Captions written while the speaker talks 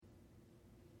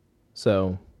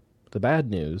So, the bad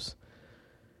news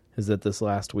is that this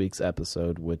last week's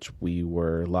episode, which we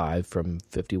were live from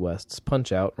 50 West's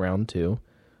Punch-Out Round 2,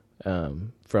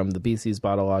 from the BC's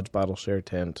Bottle Lodge Bottle Share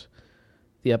tent,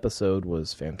 the episode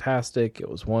was fantastic. It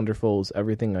was wonderful. It was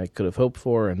everything I could have hoped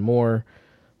for and more.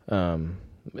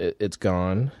 It's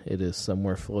gone. It is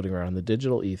somewhere floating around the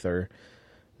digital ether,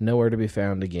 nowhere to be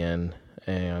found again,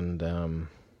 and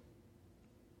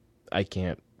I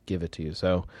can't give it to you.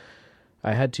 So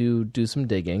I had to do some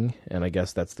digging, and I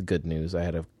guess that's the good news. I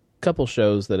had a couple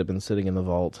shows that have been sitting in the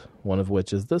vault, one of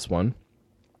which is this one.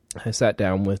 I sat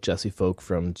down with Jesse Folk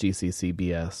from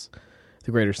GCCBS,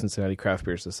 the Greater Cincinnati Craft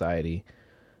Beer Society.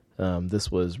 This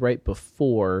was right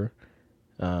before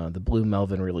the Blue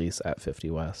Melvin release at 50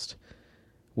 West.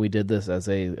 We did this as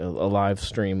a live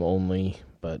stream only,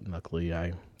 but luckily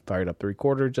I fired up the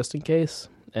recorder just in case,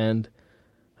 and,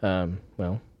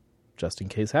 just in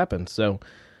case happened. So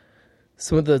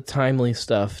some of the timely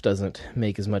stuff doesn't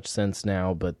make as much sense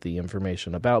now, but the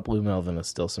information about Blue Melvin is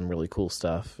still some really cool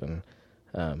stuff, and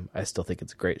I still think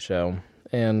it's a great show,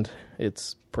 and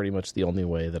it's pretty much the only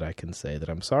way that I can say that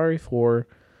I'm sorry for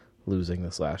losing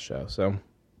this last show. So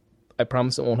I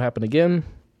promise it won't happen again.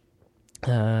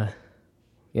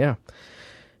 Yeah.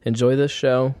 Enjoy this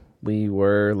show. We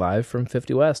were live from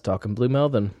 50 West talking Blue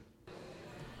Melvin.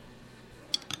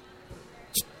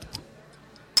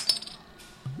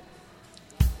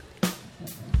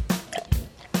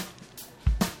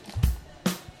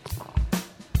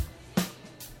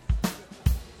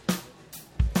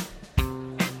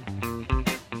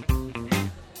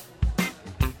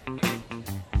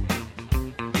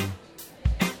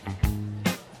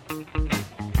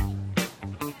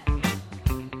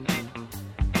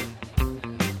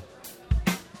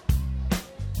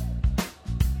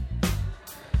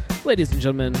 Ladies and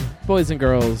gentlemen, boys and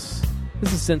girls,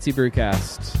 this is Cincy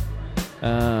Brewcast.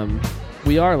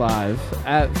 We are live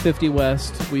at 50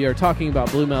 West. We are talking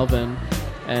about Blue Melvin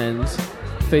and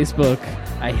Facebook.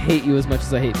 I hate you as much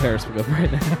as I hate Periscope right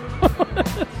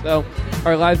now. So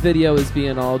our live video is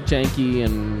being all janky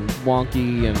and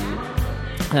wonky, and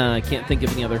I can't think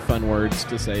of any other fun words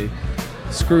to say.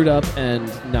 Screwed up and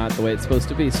not the way it's supposed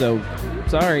to be. So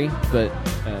sorry, but...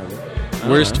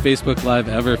 Worst Facebook Live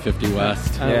ever, 50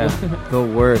 West. Yeah, the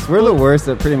worst. We're the worst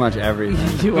at pretty much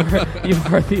everything. You are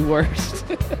the worst.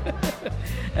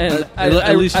 And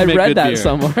at least you I make read good that beer.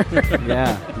 somewhere.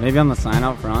 Yeah, maybe on the sign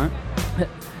out front.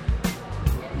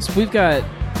 So we've got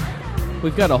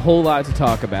a whole lot to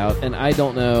talk about, and I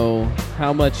don't know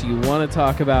how much you want to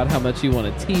talk about, how much you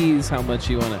want to tease, how much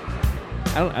you want to...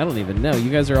 I don't even know. You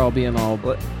guys are all being all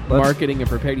marketing and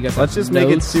prepared. You guys let's have just make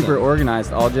it notes super and-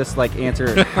 organized. I'll just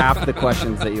answer half the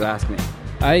questions that you ask me.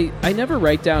 I never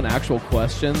write down actual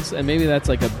questions, and maybe that's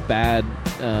like a bad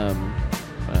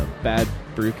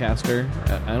brewcaster.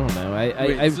 I don't know. If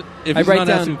I he's write not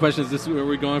down asking questions, are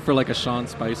we going for like a Sean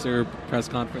Spicer press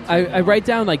conference? I write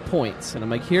down like points, and I'm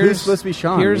like, Who's supposed to be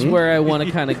Sean? Here's Me? where I want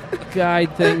to kind of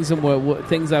guide things and what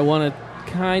things I want to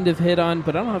kind of hit on,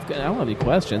 but I don't have any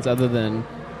questions other than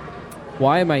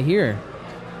why am I here?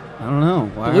 I don't know.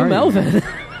 Why Blue are you Melvin.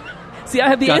 here? See, I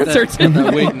have the Got answer that, to got that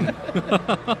that.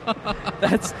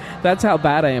 waiting. That's how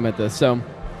bad I am at this. So,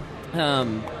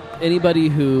 anybody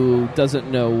who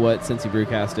doesn't know what Cincy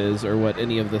Brewcast is or what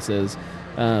any of this is,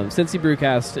 Cincy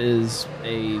Brewcast is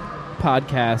a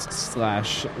podcast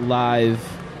 /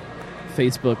 live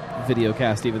Facebook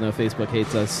videocast, even though Facebook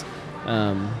hates us.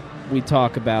 We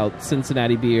talk about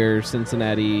Cincinnati beer,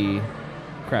 Cincinnati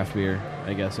craft beer,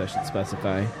 I guess I should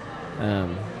specify.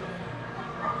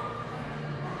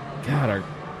 God, our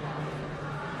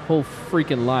whole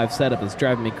freaking live setup is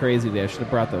driving me crazy today. I should have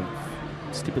brought the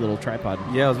stupid little tripod.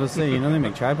 Yeah, I was supposed to say, they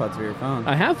make tripods for your phone.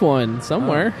 I have one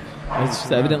somewhere. Oh. It's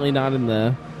just evidently not in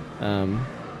the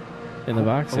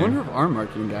box. I wonder if our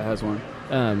marketing guy has one.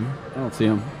 I don't see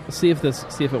him. See if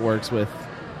it works with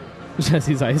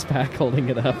Jesse's ice pack holding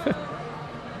it up.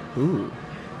 Ooh.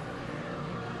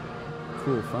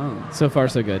 Cool phone. So far,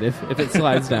 so good. If it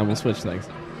slides down, we'll switch things.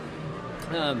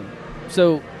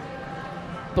 So,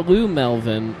 Blue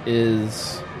Melvin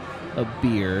is a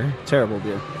beer. Terrible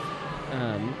beer.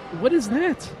 What is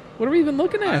that? What are we even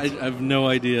looking at? I have no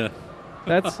idea.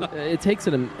 That's it takes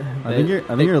it. I think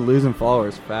you're losing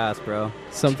followers fast, bro.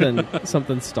 Something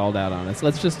stalled out on us.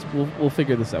 We'll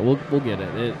figure this out. We'll get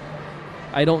it.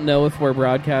 I don't know if we're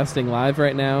broadcasting live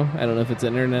right now. I don't know if it's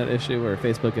an internet issue or a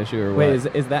Facebook issue or what. Wait,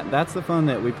 is that's the phone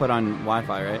that we put on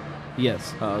Wi-Fi, right?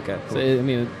 Yes. Oh, okay. Cool. So, I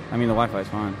mean, the Wi-Fi's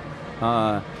fine.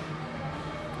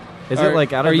 Is it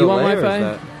out of are you on delay, or Wi-Fi?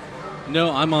 is that...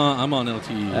 No, I'm on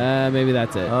LTE. Maybe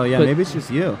that's it. Oh yeah, But- maybe it's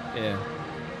just you. Yeah.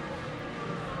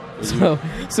 So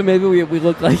maybe we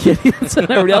look like idiots, and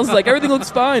everybody else is like, everything looks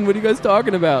fine. What are you guys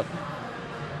talking about?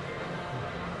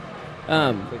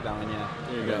 Click that one, yeah.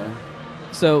 There you go.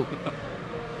 So,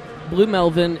 Blue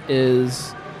Melvin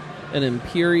is an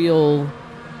imperial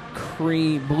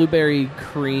blueberry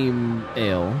cream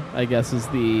ale, I guess is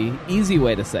the easy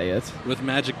way to say it. With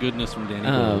magic goodness from Danny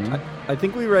Gold. I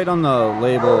think we write on the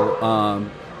label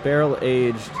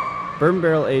bourbon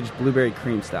barrel aged blueberry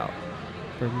cream stout.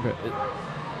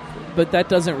 But that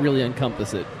doesn't really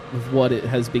encompass it with what it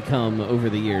has become over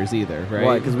the years either, right?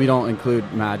 Why? Because we don't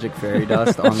include magic fairy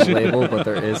dust on the label, but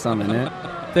there is some in it.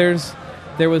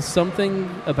 There was something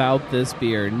about this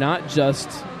beer, not just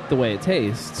the way it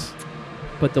tastes,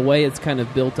 but the way it's kind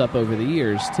of built up over the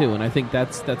years too. And I think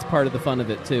that's part of the fun of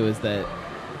it too, is that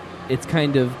it's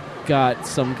kind of got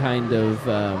some kind of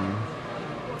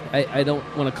I don't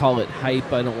want to call it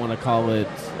hype. I don't want to call it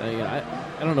I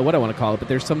don't know what I want to call it, but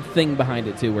there's something behind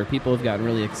it too, where people have gotten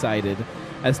really excited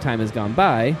as time has gone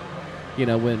by. You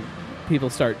know, when people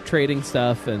start trading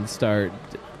stuff and start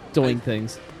doing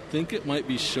things. I think it might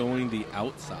be showing the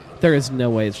outside. There is no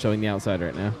way it's showing the outside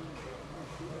right now.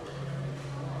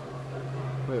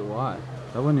 Wait, why?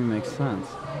 That wouldn't even make sense.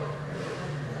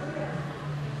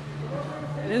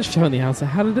 It is showing the outside.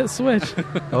 How did it switch?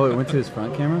 Oh, it went to his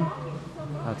front camera?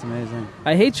 That's amazing.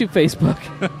 I hate you, Facebook.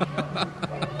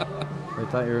 I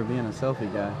thought you were being a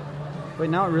selfie guy. Wait,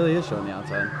 now it really is showing the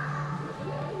outside.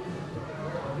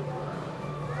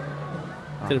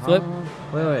 Did it flip?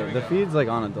 Wait. The feed's like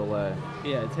on a delay.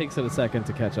 Yeah, it takes it a second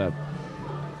to catch up.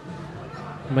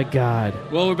 Oh my God.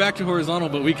 Well, we're back to horizontal,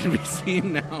 but we can be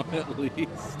seen now at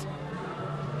least.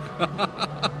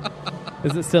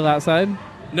 Is it still outside?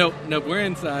 Nope, we're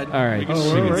inside. All right. We can, we're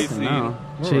we can be racing seen. now.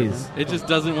 Jeez. It just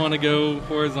doesn't want to go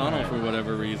horizontal for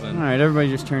whatever reason. All right, everybody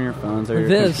just turn your phones or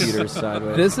your computers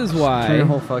sideways. This is why Turn your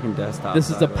whole fucking desktop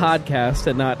this is a sideways. podcast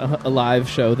and not a live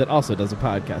show that also does a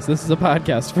podcast. This is a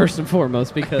podcast first and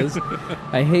foremost because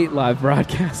I hate live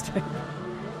broadcasting.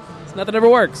 It's not that it ever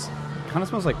works. Kind of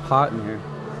smells like pot in here.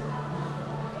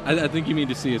 I think you mean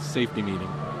to see a safety meeting.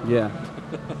 Yeah.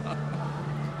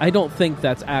 I don't think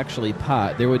that's actually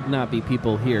pot. There would not be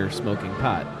people here smoking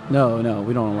pot. No,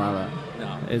 we don't allow that.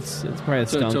 No. It's probably a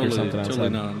skunk or something totally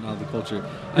outside. not the culture.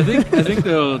 I think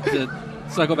though, to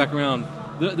cycle back around,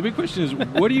 the big question is,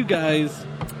 what do you guys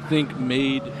think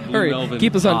made Blue Hurry, Melvin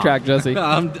keep us on pop? track, Jesse.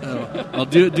 I'll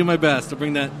do my best to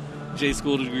bring that J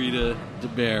school degree to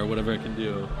bear, whatever I can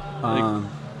do.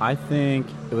 I think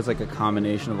it was like a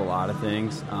combination of a lot of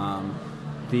things.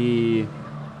 The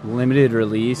limited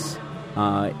release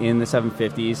in the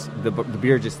 750s, the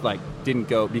beer just like didn't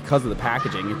go, because of the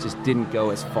packaging, it just didn't go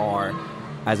as far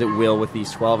as it will with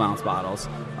these 12-ounce bottles.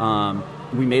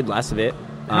 We made less of it.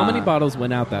 How many bottles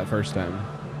went out that first time?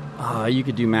 You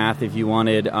could do math if you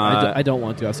wanted. I don't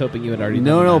want to. I was hoping you had already done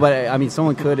No, that. but I mean,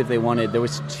 someone could if they wanted. There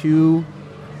was 2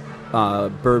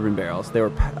 bourbon barrels. They were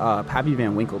Pappy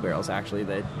Van Winkle barrels, actually,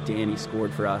 that Danny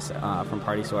scored for us from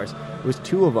Party Source. It was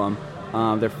 2 of them.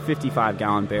 They're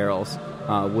 55-gallon barrels,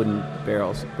 wooden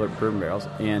barrels, bourbon barrels,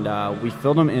 and we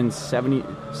filled them in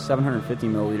 750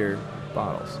 milliliter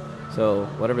bottles. So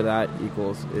whatever that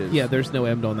equals is... Yeah, there's no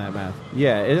end on that math.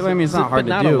 Yeah, I mean, it's not hard to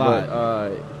not do, a lot.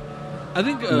 but I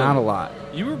think not a lot.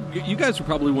 You guys were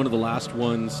probably one of the last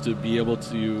ones to be able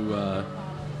to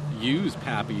use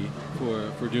Pappy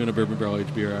for doing a bourbon barrel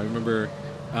aged beer. I remember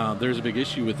there's a big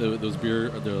issue with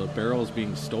the barrels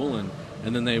being stolen,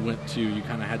 and then they went to, you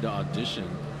kind of had to audition.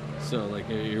 So like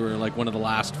you were like one of the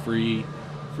last free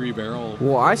barrel.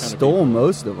 Well, I stole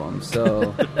most of them,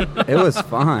 so it was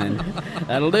fine.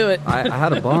 That'll do it. I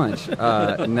had a bunch.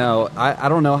 No, I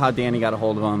don't know how Danny got a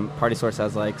hold of them. Party Source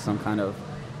has like some kind of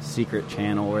secret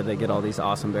channel where they get all these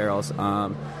awesome barrels,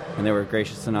 and they were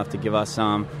gracious enough to give us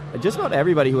some. Just about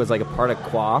everybody who was like a part of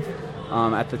Quaff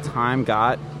at the time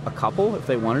got a couple if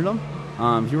they wanted them.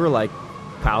 If you were like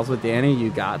pals with Danny, you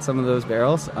got some of those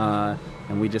barrels,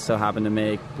 and we just so happened to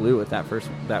make Blue with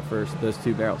those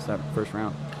 2 barrels that first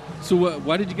round. So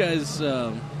why did you guys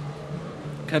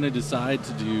kind of decide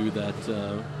to do that?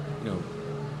 The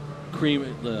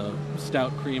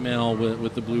stout cream ale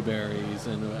with the blueberries,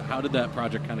 and how did that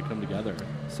project kind of come together?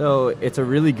 So it's a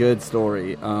really good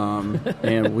story,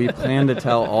 and we plan to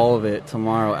tell all of it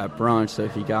tomorrow at brunch. So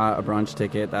if you got a brunch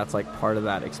ticket, that's like part of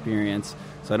that experience.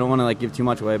 So I don't want to like give too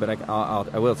much away, but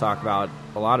I will talk about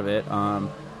a lot of it.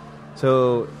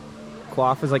 So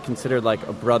Quaff is like considered like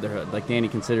a brotherhood. Like Danny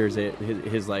considers it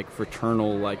his like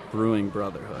fraternal like brewing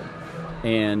brotherhood,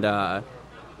 and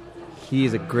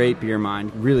he's a great beer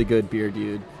mind, really good beer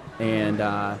dude. And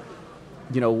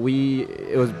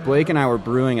it was Blake and I were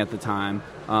brewing at the time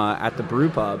at the brew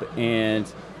pub,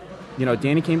 and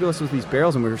Danny came to us with these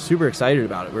barrels, and we were super excited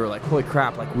about it. We were like, holy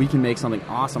crap, like, we can make something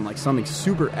awesome, like something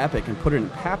super epic, and put it in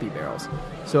Pappy barrels.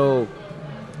 So,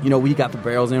 we got the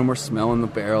barrels in, we're smelling the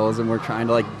barrels, and we're trying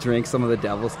to, like, drink some of the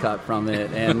Devil's Cut from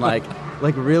it, and, like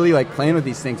really, like, playing with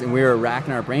these things, and we were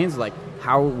racking our brains, like,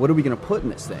 what are we going to put in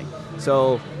this thing?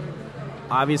 So,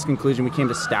 obvious conclusion, we came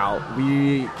to stout.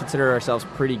 We consider ourselves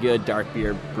pretty good dark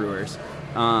beer brewers.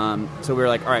 So we were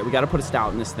like, all right, we got to put a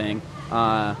stout in this thing.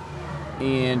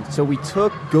 And so we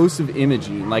took Ghosts of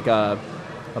Imogene, like a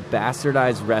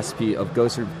bastardized recipe of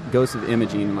Ghosts of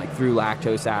Imogene, and like threw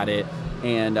lactose at it,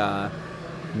 and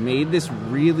made this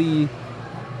really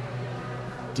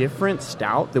different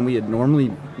stout than we had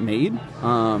normally made.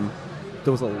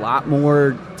 There was a lot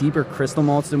more deeper crystal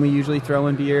malts than we usually throw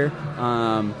in beer.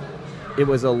 It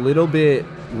was a little bit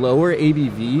lower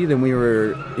ABV than we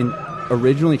were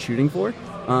originally shooting for.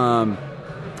 And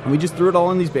we just threw it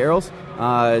all in these barrels.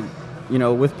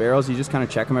 With barrels, you just kind of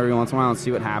check them every once in a while and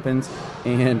see what happens.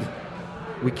 And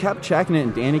we kept checking it,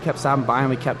 and Danny kept stopping by, and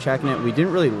we kept checking it. We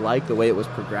didn't really like the way it was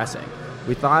progressing.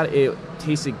 We thought it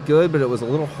tasted good, but it was a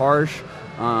little harsh,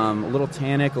 a little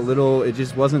tannic, it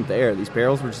just wasn't there. These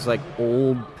barrels were just like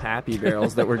old Pappy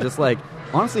barrels that were just like,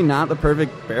 honestly, not the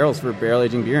perfect barrels for barrel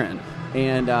aging beer in.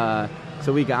 And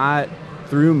so we got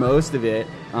through most of it.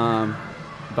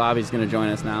 Bobby's going to join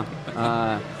us now. Say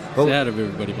hi to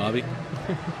everybody, Bobby.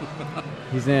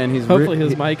 He's in. Hopefully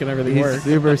his mic and everything he's works.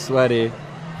 Super sweaty.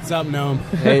 What's up, Noam?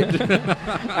 Hey.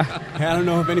 Hey, I don't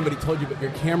know if anybody told you, but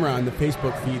your camera on the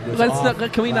Facebook feed was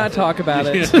off. Can we not talk about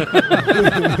it?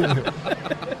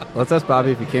 Let's ask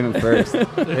Bobby if he came in first.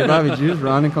 Hey, Bobby, did you just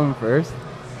run and come in first?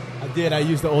 I did. I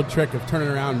used the old trick of turning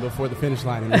around before the finish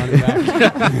line and running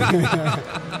back.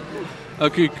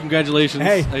 Okay, congratulations.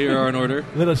 Hey. You're in order.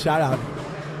 Little shout out.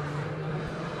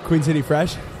 Queen City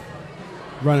Fresh,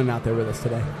 running out there with us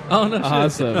today. Oh, no shit.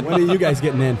 Awesome. When are you guys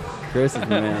getting in? Chris is the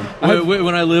man.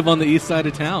 When I live on the east side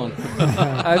of town.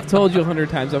 I've told you 100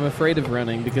 times I'm afraid of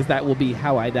running because that will be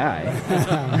how I die.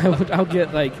 I'll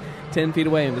get like 10 feet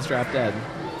away and just drop dead.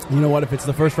 You know what? If it's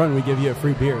the first run, we give you a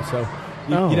free beer. So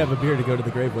you'd have a beer to go to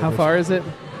the grave with. How far is it?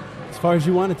 As far as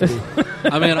you want it to be.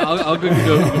 I mean, I'll go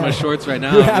with my shorts right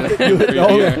now. I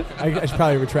should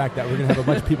probably retract that. We're going to have a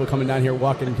bunch of people coming down here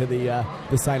walking into the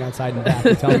sign outside and back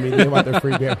and telling me they want their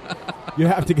free beer. You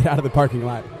have to get out of the parking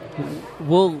lot.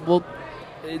 We'll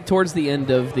towards the end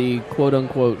of the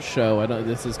quote-unquote show, I know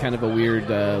this is kind of a weird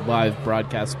live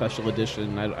broadcast special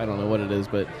edition. I don't know what it is,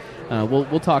 but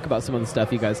we'll talk about some of the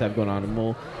stuff you guys have going on, and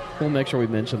we'll make sure we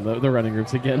mention the running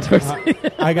groups again.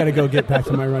 I got to go get back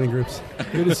to my running groups.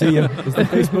 Good to see you. Is the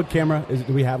Facebook camera,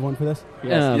 do we have one for this?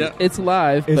 Yes. It's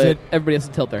live, but everybody has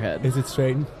to tilt their head. Is it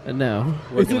straightened? No.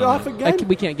 Is it off again?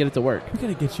 We can't get it to work. We got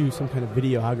to get you some kind of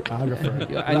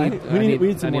videographer.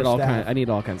 I need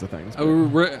all kinds of things.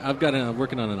 I've got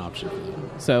working on an option for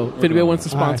that. So if anybody wants to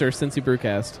sponsor Cincy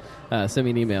Brewcast, send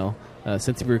me an email,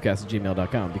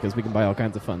 cincybrewcast@gmail.com, because we can buy all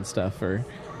kinds of fun stuff for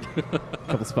a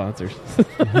couple sponsors.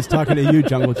 He's talking to you,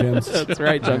 Jungle Gyms. That's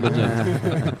right, Jungle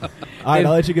Gyms. All right,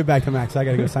 I'll let you get back to Max. I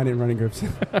got to go sign in running groups.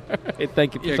 Hey,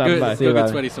 thank you for stopping by. Go get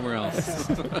sweaty somewhere else.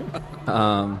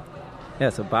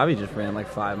 So Bobby just ran like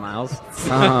 5 miles.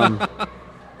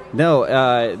 No,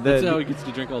 that's how he gets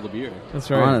to drink all the beer. That's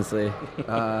right. Honestly.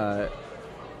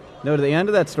 No, the end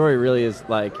of that story really is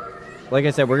like I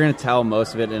said, we're going to tell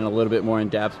most of it in a little bit more in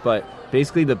depth, but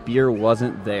basically the beer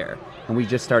wasn't there, and we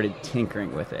just started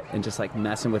tinkering with it and just like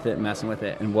messing with it,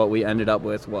 and what we ended up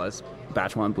with was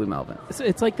Batch 1 Blue Melvin.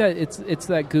 It's like that. It's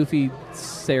that goofy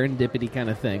serendipity kind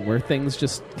of thing where things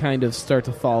just kind of start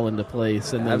to fall into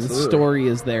place, and then the story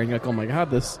is there, and you're like, oh my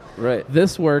god, this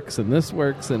works,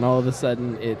 and all of a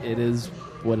sudden it is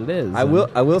what it is. I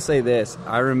will say this.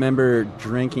 I remember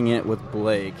drinking it with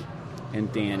Blake and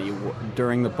Danny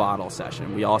during the bottle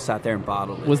session. We all sat there and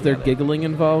bottled it. Was there giggling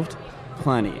involved?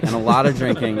 Plenty, and a lot of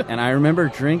drinking. And I remember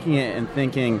drinking it and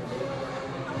thinking,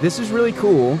 this is really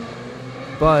cool,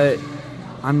 but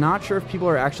I'm not sure if people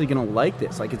are actually going to like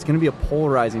this. Like, it's going to be a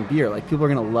polarizing beer. Like, people are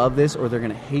going to love this or they're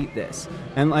going to hate this.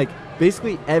 And, like,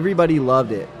 basically everybody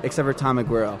loved it except for Tom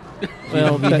Aguero.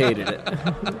 Well, he hated it.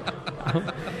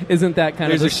 Isn't that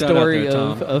kind of the story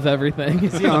of everything?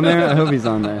 Is he on there? I hope he's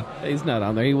on there. He's not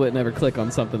on there. He would never click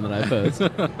on something that I post.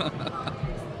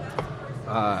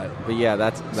 But yeah,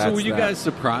 that's so were you guys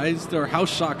surprised, or how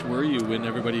shocked were you when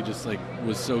everybody just like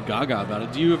was so gaga about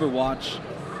it? Do you ever watch,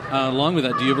 along with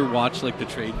that, do you ever watch like the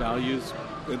trade values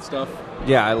and stuff?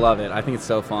 Yeah, I love it. I think it's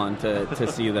so fun to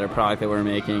see that a product that we're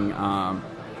making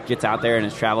gets out there and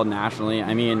has traveled nationally.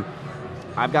 I mean,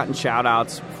 I've gotten shout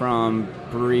outs from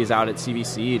breweries out at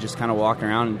CBC, just kind of walking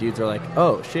around, and dudes are like,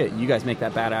 oh shit, you guys make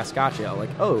that badass Scotch ale. Like,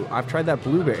 oh, I've tried that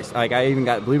blueberry. Like, I even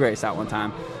got blueberry stout one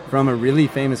time from a really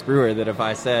famous brewer that if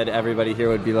I said, everybody here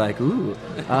would be like, ooh.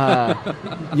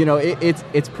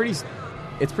 It's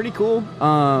pretty cool.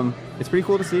 It's pretty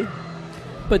cool to see.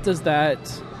 But does that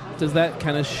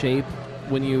kind of shape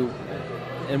when you,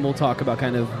 and we'll talk about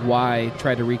kind of why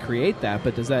try to recreate that,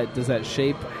 but does that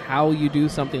shape how you do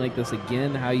something like this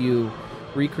again, how you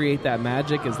recreate that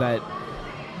magic? Does that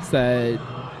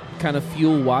kind of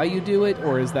fuel why you do it,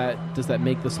 or does that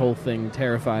make this whole thing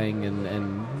terrifying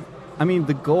and I mean,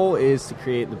 the goal is to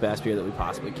create the best beer that we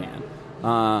possibly can.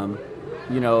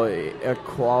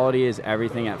 Quality is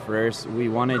everything at first. We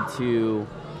wanted to,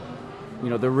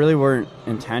 there really weren't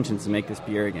intentions to make this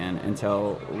beer again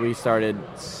until we started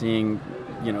seeing,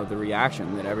 the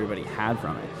reaction that everybody had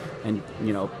from it. And,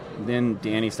 then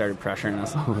Danny started pressuring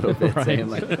us a little bit, right. saying,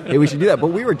 like, hey, we should do that. But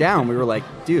we were down. We were like,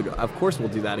 dude, of course we'll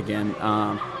do that again.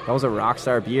 That was a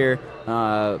Rockstar beer.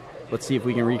 Let's see if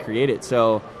we can recreate it.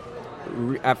 So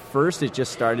at first it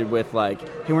just started with like,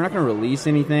 hey, we're not going to release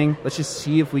anything. Let's just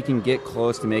see if we can get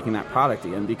close to making that product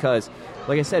again. Because,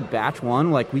 like I said, batch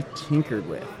one, like, we tinkered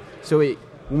with. So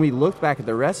when we looked back at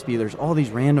the recipe, there's all these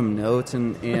random notes,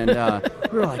 and we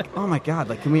were like, oh my God,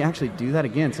 like, can we actually do that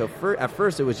again? So at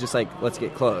first it was just like, let's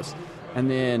get close.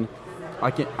 And then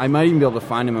I might even be able to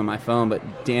find him on my phone,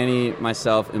 but Danny,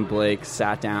 myself, and Blake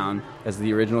sat down as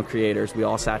the original creators. We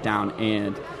all sat down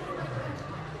and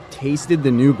tasted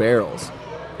the new barrels.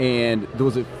 And there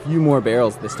was a few more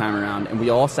barrels this time around, and we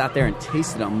all sat there and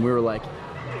tasted them. And we were like,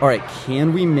 all right,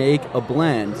 can we make a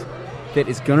blend that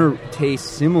is going to taste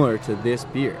similar to this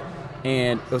beer?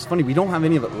 And it was funny, we don't have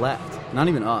any of it left, not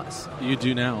even us. You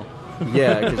do now.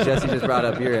 Yeah, because Jesse just brought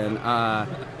up beer in.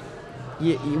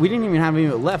 We didn't even have any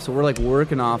of it left, so we're like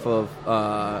working off of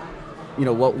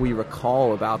what we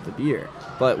recall about the beer.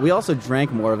 But we also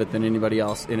drank more of it than anybody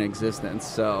else in existence,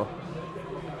 so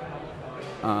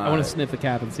I want to sniff the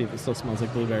cap and see if it still smells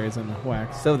like blueberries and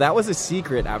wax. So that was a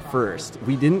secret at first.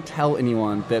 We didn't tell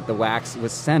anyone that the wax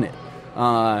was scented.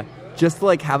 Just to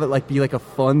like have it like be like a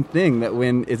fun thing that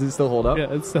when is it still hold up?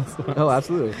 Yeah, it still smells. Oh,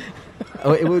 absolutely.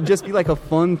 It would just be like a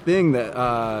fun thing that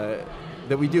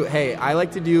that we do. Hey, I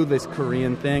like to do this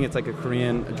Korean thing. It's like a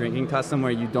Korean drinking custom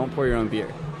where you don't pour your own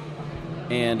beer,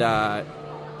 and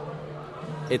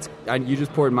you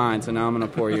just poured mine, so now I'm gonna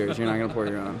pour yours. You're not gonna pour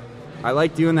your own. I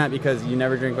like doing that because you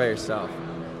never drink by yourself.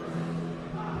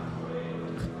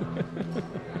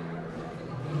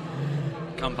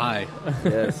 Kanpai.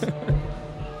 Yes.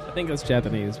 I think that's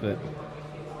Japanese, but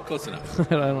Close enough.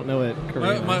 I don't know what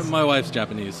Korean is. My wife's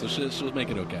Japanese, so she'll make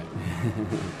it okay.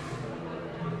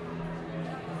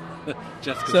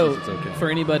 Jessica So, says it's okay. for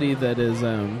anybody that is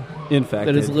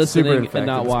Infected. that is Super listening infected. and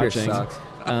not This beer watching,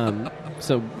 sucks.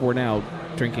 so we're now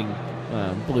drinking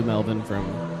Blue Melvin from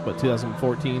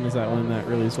 2014. Is that when that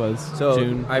release was? So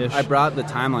June-ish? I brought the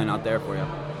timeline out there for you.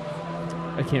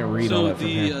 I can't read all So that from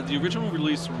here. the original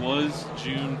release was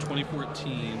June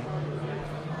 2014,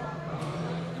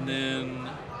 and then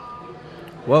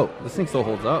Whoa, this thing still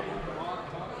holds up.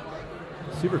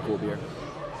 Super cool beer.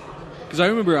 because I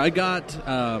remember I got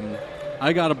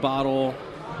a bottle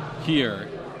here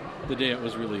the day it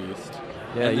was released.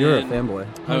 Yeah, And you're a then- fanboy.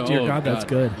 Oh, dear God, that's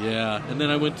good. Yeah, and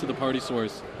then I went to the Party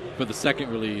Source for the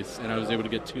second release, and I was able to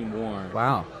get 2 more.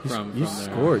 Wow, you From there.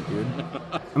 scored, dude.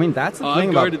 I mean, that's the Oh, thing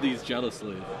I about guarded these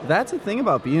jealously. that's the thing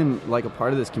about being like a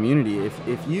part of this community.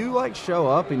 If you like show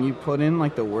up and you put in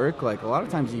like the work, like a lot of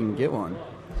times you can get one.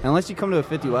 Unless you come to a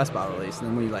 50 West bottle release,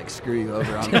 then we like screw you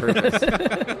over on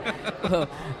purpose.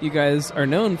 You guys are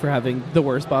known for having the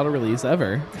worst bottle release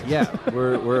ever. Yeah,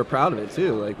 we're proud of it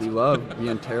too. Like we love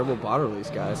being terrible bottle release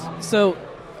guys. So,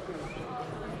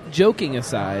 joking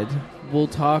aside, we'll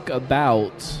talk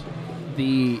about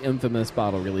the infamous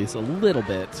bottle release a little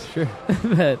bit. Sure.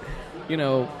 That,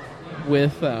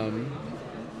 with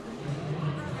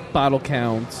bottle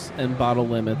counts and bottle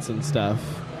limits and stuff,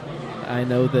 I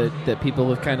know that people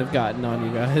have kind of gotten on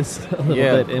you guys a little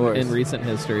Yeah, bit of course. in recent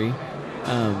history.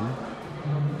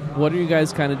 What are you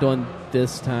guys kind of doing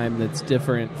this time that's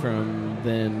different from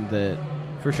then that...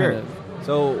 For sure. kind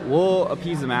So we'll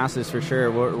appease the masses for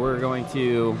sure. We're going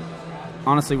to...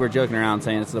 Honestly, we're joking around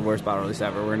saying it's the worst bottle release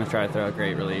ever. We're going to try to throw a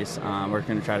great release. We're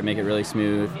going to try to make it really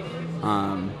smooth.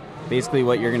 Basically,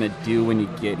 what you're going to do when you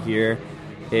get here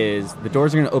is the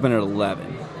doors are going to open at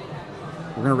 11.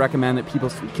 We're going to recommend that people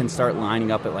can start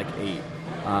lining up at like 8.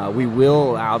 We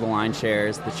will allow the line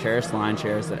shares, the cherished line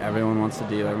shares that everyone wants to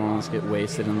do. Everyone wants to get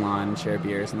wasted in line and share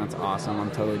beers, and that's awesome.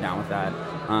 I'm totally down with that.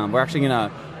 We're actually going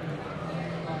to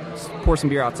pour some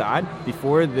beer outside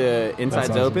before the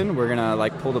inside's awesome. open. We're gonna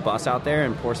like pull the bus out there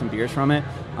and pour some beers from it.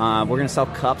 We're gonna sell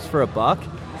cups for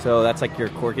 $1, so that's like your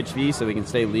corkage fee, so we can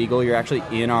stay legal. You're actually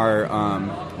in our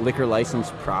liquor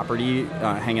license property,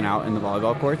 hanging out in the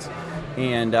volleyball courts,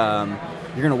 and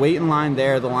you're going to wait in line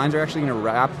there. The lines are actually going to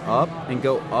wrap up and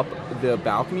go up the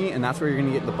balcony, and that's where you're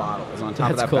going to get the bottles on top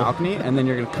That's of that cool. balcony, and then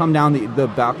you're going to come down the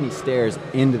balcony stairs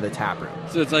into the tap room.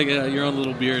 So it's like your own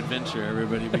little beer adventure.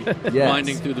 Everybody be Yes.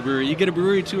 winding through the brewery. You get a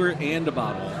brewery tour and a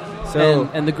bottle. So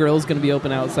and the grill's going to be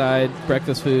open outside,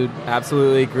 breakfast food.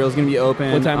 absolutely, grill's going to be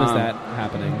open. What time is that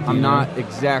happening? Do I'm you know? not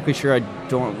exactly sure. I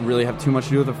don't really have too much to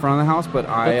do with the front of the house, but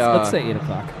Let's say 8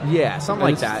 o'clock. yeah, something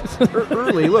like that.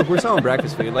 Early. Look, we're selling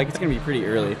breakfast food. Like, it's going to be pretty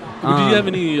early. Do you have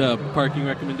any parking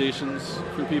recommendations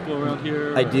for people around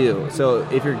here? I do. So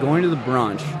if you're going to the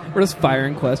brunch, We're just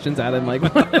firing questions at him like,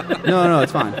 no,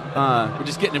 it's fine. We're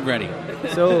just getting him ready.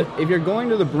 So if you're going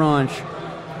to the brunch,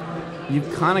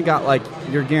 you've kind of got, like,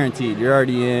 you're guaranteed. You're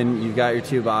already in. You've got your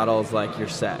 2 bottles. Like, you're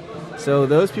set. So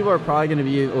those people are probably going to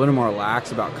be a little more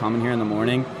lax about coming here in the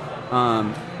morning.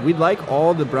 We'd like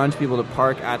all the brunch people to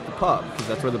park at the pub because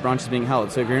that's where the brunch is being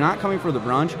held. So if you're not coming for the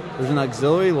brunch, there's an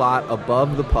auxiliary lot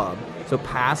above the pub. So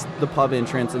past the pub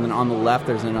entrance, and then on the left,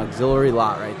 there's an auxiliary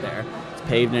lot right there. It's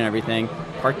paved and everything.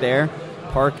 Park there.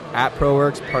 Park at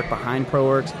ProWorks. Park behind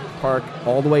ProWorks. Park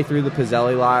all the way through the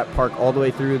Pizzelli lot. Park all the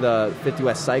way through the 50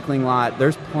 West cycling lot.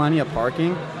 There's plenty of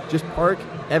parking. Just park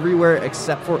everywhere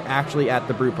except for actually at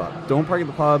the brew pub. Don't park at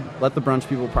the pub. Let the brunch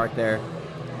people park there.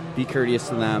 Be courteous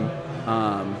to them,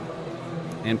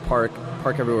 and park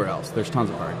everywhere else. There's tons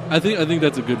of parking. I think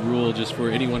that's a good rule just for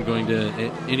anyone going to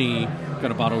any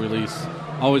kind of bottle release.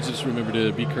 Always just remember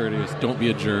to be courteous. Don't be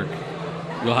a jerk.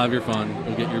 You'll have your fun.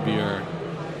 You'll get your beer.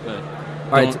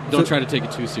 But don't try to take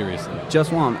it too seriously.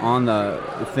 Just while I'm on the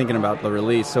thinking about the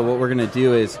release, so what we're gonna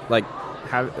do is we're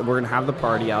gonna have the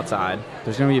party outside.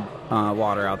 There's gonna be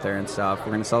water out there and stuff.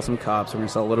 We're gonna sell some cups. We're gonna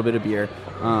sell a little bit of beer.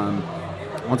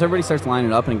 Once everybody starts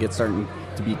lining up and gets starting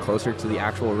to be closer to the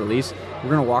actual release,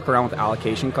 we're going to walk around with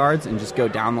allocation cards and just go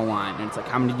down the line. And it's like,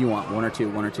 how many do you want? 1 or 2,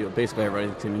 1 or 2. Basically,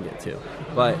 everybody's going to get 2.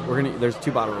 But there's a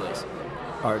 2-bottle release,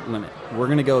 or limit. We're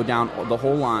going to go down the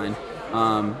whole line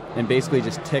and basically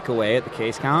just tick away at the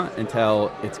case count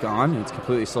until it's gone and it's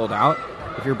completely sold out.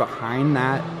 If you're behind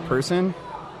that person,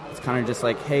 it's kind of just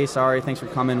like, hey, sorry, thanks for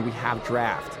coming. We have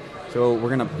draft. So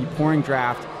we're going to be pouring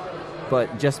draft.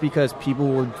 But just because people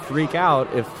would freak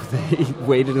out if they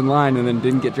waited in line and then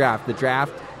didn't get draft, the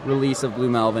draft release of Blue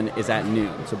Melvin is at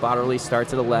noon. So bottle release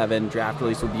starts at 11. Draft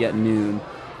release will be at noon.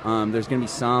 There's going to be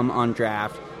some on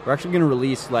draft. We're actually going to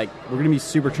release, we're going to be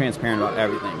super transparent about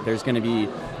everything. We're going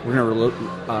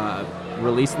to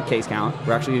release the case count.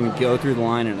 We're actually going to go through the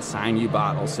line and assign you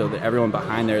bottles so that everyone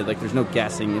behind there, there's no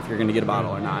guessing if you're going to get a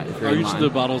bottle or not. If you're Are in each line. of the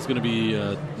bottles going to be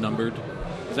numbered?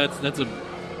 'Cause that's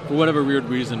for whatever weird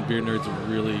reason, beer nerds are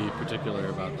really particular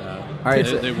about that. All right,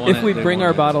 so they want if it, we they bring want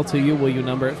our it. bottle to you, will you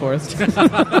number it for us?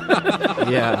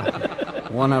 Yeah.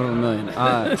 1 out of a million.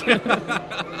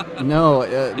 No.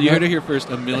 You heard it here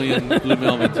first. 1 million Blue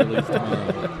Melvins released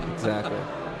tomorrow.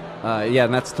 Exactly. Yeah,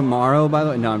 and that's tomorrow, by the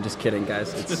way. No, I'm just kidding,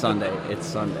 guys. It's Sunday. It's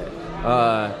Sunday.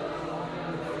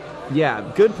 Yeah,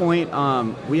 good point.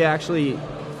 We actually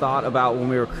thought about when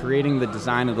we were creating the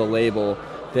design of the label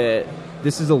that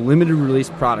this is a limited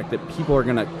release product that people are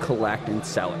going to collect and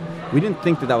sell it. We didn't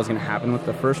think that was going to happen with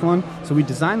the first one, so we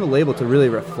designed the label to really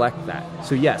reflect that.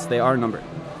 So yes, they are numbered.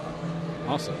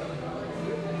 Awesome.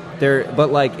 But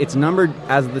it's numbered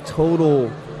as the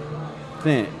total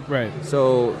thing. Right.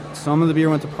 So some of the beer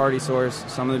went to Party Source,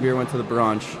 some of the beer went to the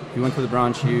brunch. If you went to the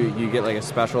brunch, you get a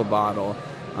special bottle.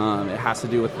 It has to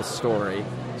do with the story.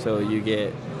 So you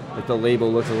get the label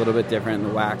looks a little bit different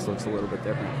and the wax looks a little bit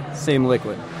different. Same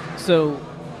liquid. So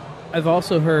I've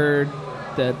also heard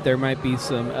that there might be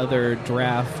some other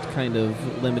draft kind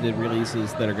of limited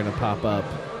releases that are going to pop up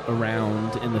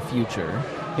around in the future.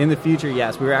 In the future,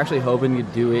 yes. We were actually hoping to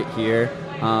do it here.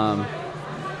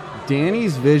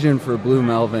 Danny's vision for Blue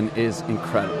Melvin is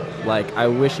incredible. I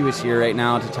wish he was here right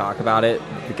now to talk about it.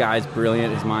 The guy's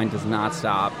brilliant. His mind does not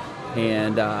stop.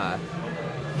 And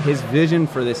his vision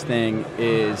for this thing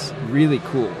is really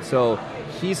cool. So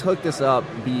he's hooked us up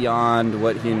beyond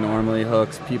what he normally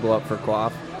hooks people up for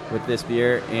quaff with this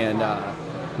beer. And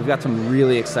we've got some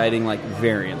really exciting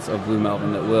variants of Blue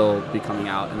Melvin that will be coming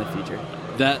out in the future.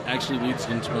 That actually leads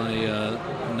into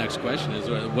my next question: is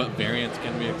what variants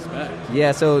can we expect?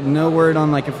 Yeah, so no word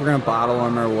on if we're gonna bottle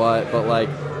them or what, but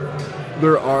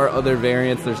there are other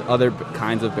variants. There's other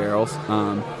kinds of barrels.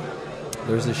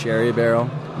 There's a sherry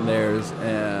barrel. There's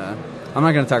I'm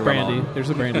not going to talk about all of Brandy. them. There's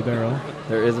a brandy barrel.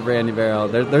 There is a brandy barrel.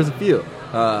 There's a few.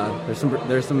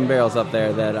 There's some barrels up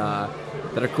there that are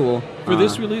cool. For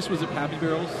this release, was it Pappy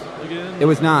Barrels again? It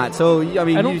was not. So I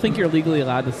mean, I don't think you're legally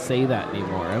allowed to say that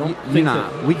anymore. I don't You're think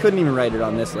not. that- We couldn't even write it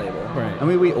on this label. Right. I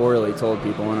mean, we orally told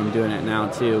people, and I'm doing it now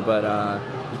too, but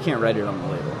you can't write it on the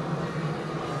label.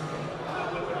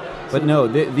 But no,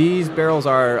 these barrels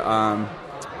are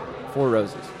Four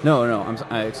Roses. No,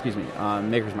 excuse me,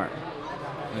 Maker's Mark.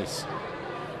 Nice.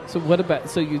 So what about?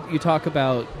 So you talk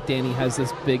about Danny has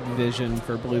this big vision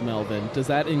for Blue Melvin. Does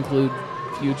that include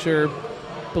future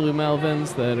Blue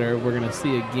Melvins that we're going to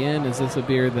see again? Is this a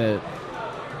beer that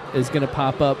is going to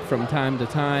pop up from time to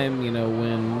time? You know,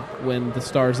 when the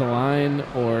stars align,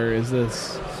 or is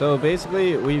this? So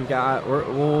basically,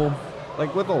 we'll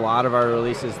like with a lot of our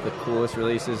releases, the coolest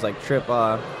releases like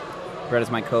Trippa, Brett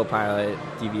is my co-pilot,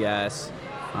 DVS.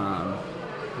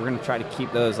 We're going to try to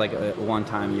keep those like a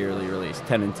one-time yearly release,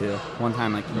 10 and 2,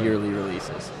 one-time like yearly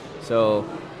releases. So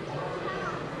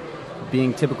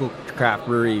being typical craft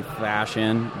brewery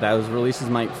fashion, those releases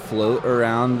might float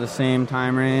around the same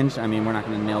time range. I mean, we're not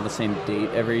going to nail the same date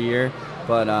every year,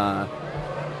 but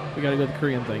We got to go the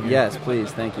Korean thing. Here. yes,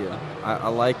 please, thank you. I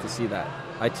like to see that.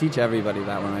 I teach everybody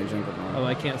that when I drink with them. Oh,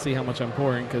 I can't see how much I'm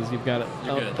pouring because you've got it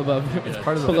You're good. above. It's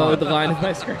part of the below fun. the line of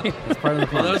my screen. It's part of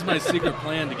the Well, fun. that was my secret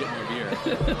plan to get more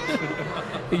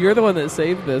beer. You're the one that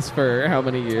saved this for how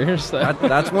many years? So.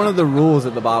 That's one of the rules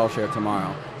at the bottle share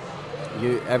tomorrow.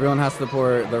 Everyone has to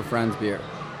pour their friend's beer.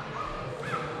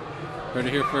 Heard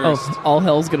it here Oh, first. all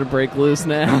hell's gonna break loose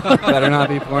now. Better not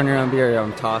be pouring your own beer.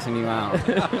 I'm tossing you out.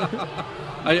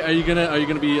 Are you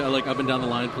gonna be like up and down the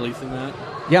line policing that?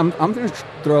 Yeah, I'm going to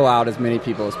throw out as many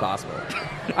people as possible.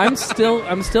 I'm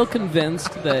still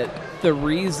convinced that the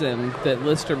reason that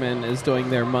Listerman is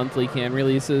doing their monthly can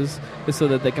releases is so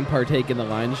that they can partake in the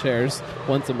line shares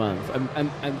once a month. I'm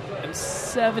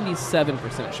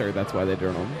 77% sure that's why they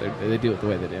do them. They do it the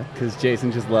way they do. Because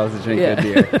Jason just loves to drink Yeah.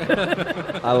 good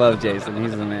beer. I love Jason.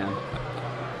 He's the man.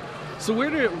 So where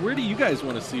do you guys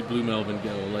want to see Blue Melvin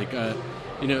go? Like,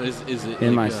 is it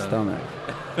In like, my stomach.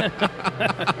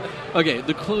 Okay,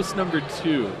 the close number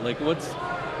 2. Like,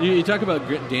 you talk about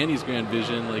Danny's grand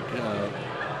vision. Like,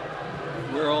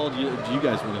 where all do you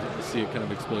guys want to see it kind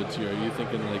of explode to? Are you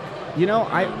thinking like,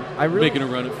 I really making a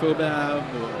run at Fobab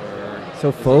or?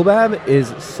 So Fobab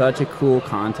is such a cool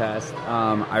contest.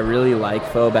 I really like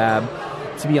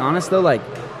Fobab. To be honest, though, like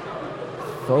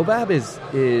Fobab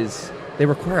is they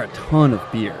require a ton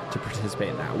of beer to participate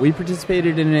in that. We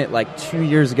participated in it like 2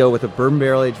 years ago with a bourbon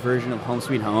barrel aged version of Home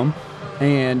Sweet Home,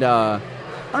 and I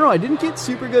don't know. I didn't get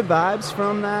super good vibes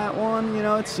from that one. You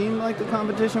know, it seemed like the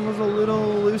competition was a little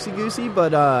loosey goosey,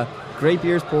 but great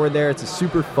beers poured there. It's a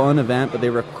super fun event, but they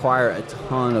require a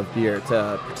ton of beer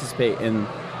to participate in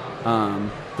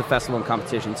the festival and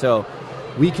competition. So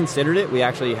we considered it. We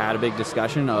actually had a big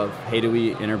discussion of, hey, do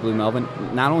we enter Blue Melvin?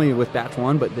 Not only with batch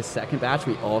 1, but the second batch,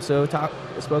 we also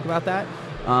spoke about that.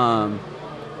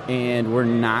 And we're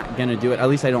not going to do it. At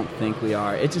least I don't think we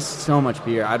are. It's just so much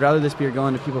beer. I'd rather this beer go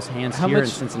into people's hands in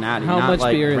Cincinnati, how not much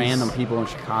like beer is- random people in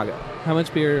Chicago. How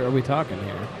much beer are we talking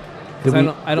here? Did Because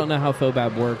we- I don't know how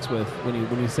Fobab works with when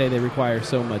you say they require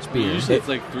so much beer. Usually it's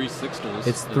like 3 sixtels.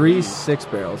 It's 3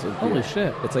 6-barrels of beer. Holy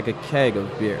shit. It's like a keg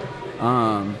of beer.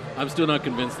 I'm still not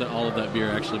convinced that all of that beer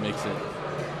actually makes it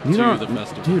to the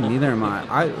festival. Dude, neither am I.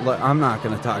 I'm not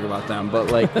going to talk about them, but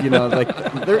like, you know, like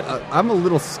I'm a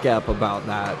little skep about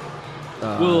that.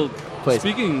 Well, place.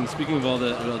 speaking of all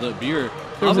the beer,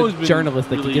 There was I've always a been journalist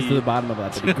that could really, get to the bottom of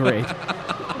that. That'd be great.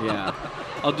 Yeah,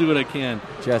 I'll do what I can.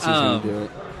 Jesse's going to do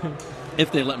it.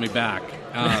 If they let me back.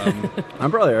 I'm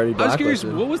probably already I was curious,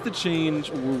 blacklisted. what was the change?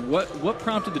 Or what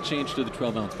prompted the change to the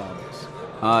 12-ounce bottles?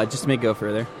 Just to make it go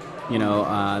further. You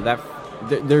know,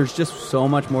 there's just so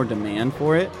much more demand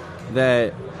for it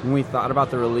that when we thought about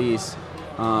the release,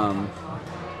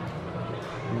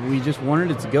 we just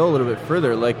wanted it to go a little bit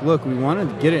further. Like, look, we wanted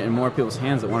to get it in more people's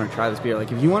hands that want to try this beer.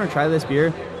 Like, if you want to try this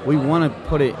beer, we want to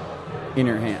put it in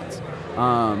your hands.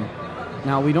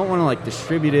 Now, we don't want to, like,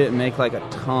 distribute it and make, like, a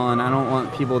ton. I don't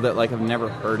want people that, like, have never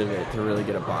heard of it to really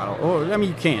get a bottle. Or, I mean,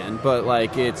 you can, but,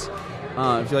 like, it's...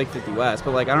 if you like 50 West,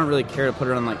 but like I don't really care to put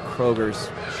it on like Kroger's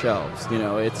shelves. You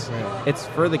know, it's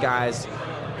for the guys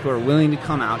who are willing to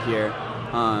come out here,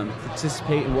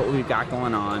 participate in what we've got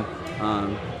going on,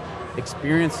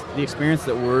 experience the experience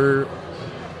that we're,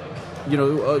 you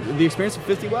know, the experience of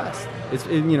 50 West. It's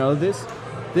you know, this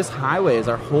highway is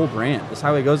our whole brand. This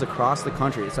highway goes across the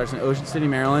country. It starts in Ocean City,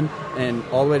 Maryland, and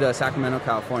all the way to Sacramento,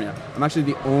 California. I'm actually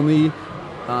the only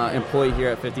employee here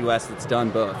at 50 West that's done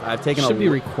both. I've taken Should be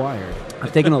required.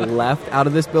 I've taken a left out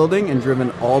of this building and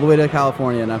driven all the way to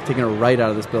California, and I've taken a right out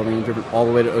of this building and driven all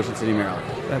the way to Ocean City, Maryland.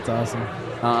 That's awesome.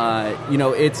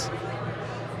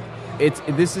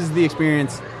 This is the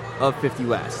experience of 50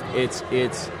 West. It's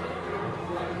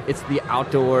the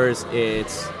outdoors.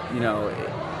 It's,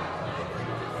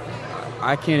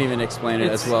 I can't even explain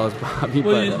it as well as Bobby.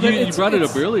 Well, but you brought it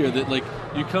up earlier that like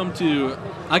you come to.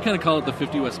 I kind of call it the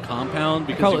 50 West compound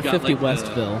because Call you've it got 50 like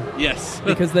Westville. Yes,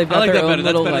 Because they've I got like their that own better.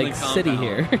 That's little better like than city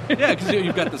compound. here. Yeah, because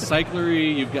you've got the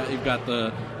cyclery, you've got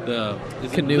the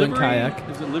is Canoe it and livery? kayak.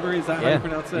 Is it livery? Is that how Yeah. you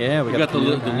pronounce it? Yeah, we we got got the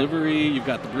canoe and the kayak. livery. You've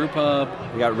got the brew pub.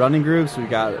 we got running groups. We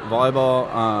got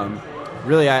volleyball.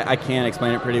 Really, I can't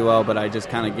explain it pretty well, but I just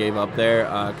kind of gave up there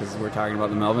because we're talking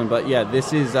about the Melvin. But yeah,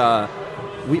 this is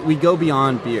we go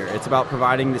beyond beer. It's about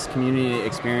providing this community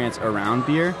experience around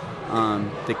beer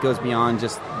that goes beyond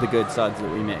just the good suds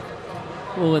that we make.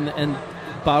 Well, and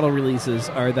bottle releases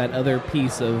are that other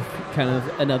piece of kind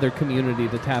of another community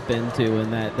to tap into,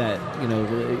 and that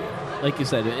like you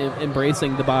said,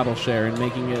 embracing the bottle share and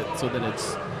making it so that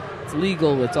it's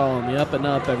legal, it's all on the up and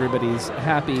up, everybody's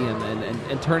happy,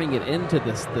 and turning it into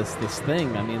this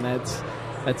thing. I mean, that's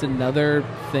another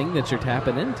thing that you're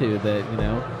tapping into, that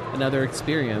another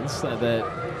experience that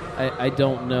I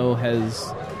don't know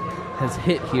has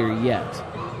hit here yet.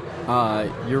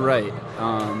 You're right,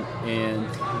 and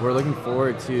we're looking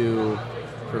forward to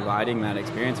providing that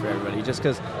experience for everybody. Just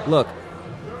because, look,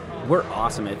 we're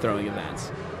awesome at throwing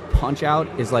events. Punch Out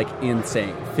is like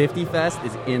insane. 50 Fest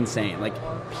is insane. Like,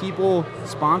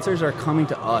 sponsors are coming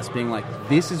to us being like,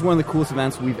 this is one of the coolest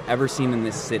events we've ever seen in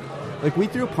this city. Like, we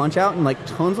threw Punch Out and like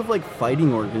tons of like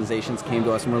fighting organizations came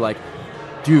to us and were like,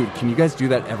 dude, can you guys do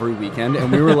that every weekend?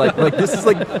 And we were like this is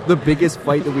like the biggest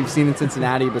fight that we've seen in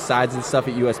Cincinnati besides the stuff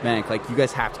at US Bank. Like, you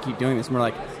guys have to keep doing this. And we're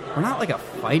like, we're not like a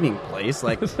fighting place.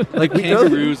 Like We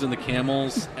kangaroos and the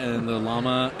camels and the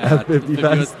llama at 50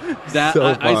 Fest. That So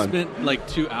I fun. spent like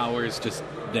 2 hours just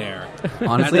there.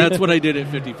 Honestly, that's what I did at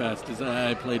 50 Fest. Is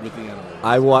I played with the animals.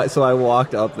 I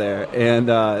walked up there, and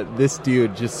this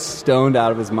dude just stoned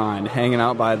out of his mind, hanging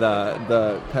out by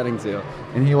the petting zoo.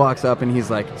 And he walks up, and he's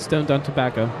like, Stoned on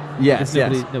tobacco. Yes,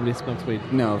 Because yes. nobody smokes weed.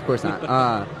 no, of course not.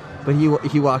 But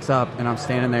he walks up, and I'm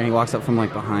standing there, and he walks up from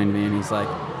like behind me, and he's like,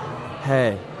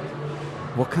 hey,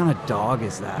 what kind of dog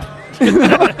is that?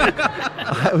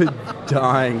 I was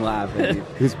dying laughing.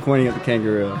 He was pointing at the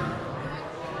kangaroo.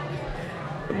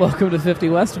 Welcome to 50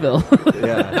 Westville.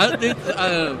 Yeah.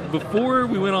 Before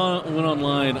we went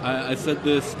online, I said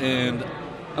this, and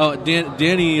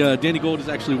Danny Gold is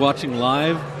actually watching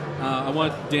live. I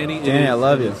want Danny. I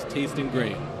love you. It's tasting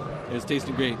great. It's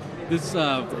tasting great. This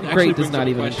actually Great does brings not up a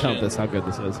even question encompass how good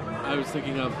this is. I was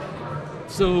thinking of.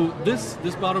 So this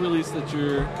bottle release that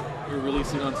you're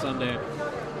releasing on Sunday,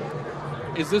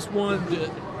 is this one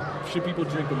that should people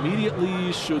drink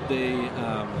immediately? Should they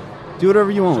Do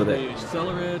whatever you want should with they it.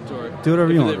 cellar it, or Do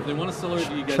whatever you if want. If they want to cellar it,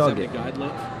 do you guys Chug have any it.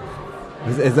 guidelines?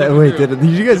 Is that wait? Did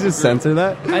you guys just censor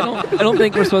that? I don't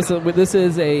think we're supposed to. This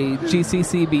is a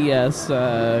GCCBS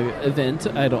event.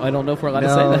 I don't know if we're allowed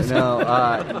to say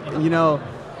that. No.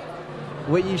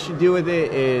 What you should do with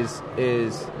it is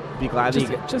be glad that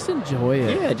you Just enjoy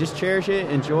it. Yeah, just cherish it,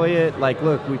 enjoy it. Like,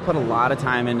 look, we put a lot of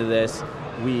time into this.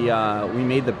 We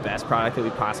made the best product that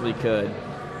we possibly could,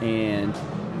 and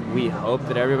we hope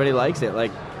that everybody likes it.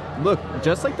 Like, look,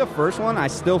 just like the first one, I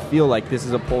still feel like this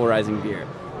is a polarizing beer.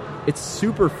 It's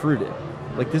super fruited.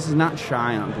 Like, this is not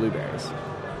shy on blueberries.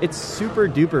 It's super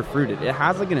duper fruited. It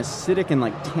has like an acidic and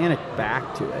like tannic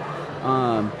back to it.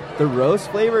 The roast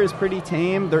flavor is pretty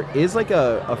tame. There is like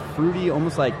a fruity,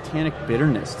 almost like tannic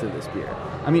bitterness to this beer.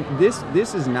 I mean,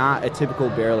 this is not a typical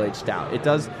barrel-aged stout.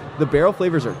 The barrel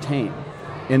flavors are tame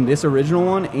in this original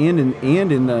one and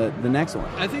in the next one.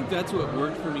 I think that's what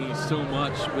worked for me so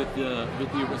much with the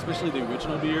especially the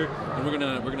original beer, and we're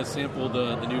gonna sample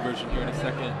the new version here in a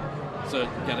second. So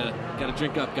gotta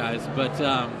drink up, guys. But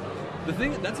the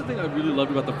thing I really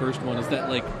loved about the first one is that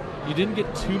like you didn't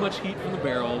get too much heat from the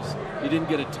barrels, you didn't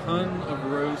get a ton of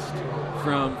roast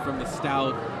from the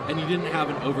stout, and you didn't have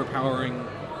an overpowering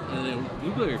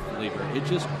blueberry flavor. It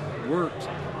just worked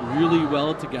really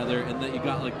well together, and that you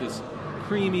got like this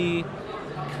creamy,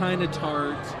 kind of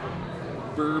tart,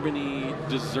 bourbony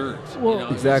dessert.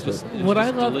 Well, exactly. It's What I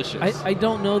just love, delicious. I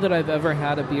don't know that I've ever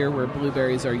had a beer where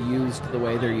blueberries are used the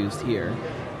way they're used here.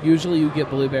 Usually you get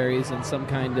blueberries in some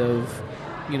kind of,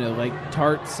 like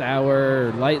tart sour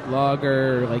or light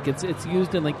lager. Like it's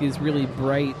used in like these really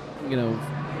bright,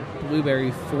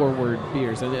 blueberry forward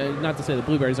beers. And not to say the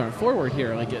blueberries aren't forward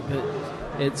here. Like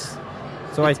it's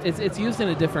So it's used in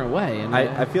a different way. And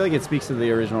I feel like it speaks to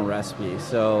the original recipe.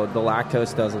 So the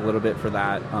lactose does a little bit for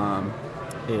that.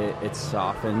 It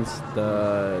softens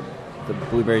the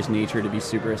blueberry's nature to be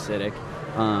super acidic.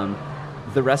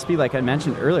 The recipe, like I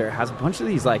mentioned earlier, has a bunch of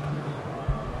these like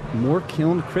more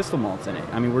kilned crystal malts in it.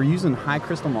 I mean, we're using high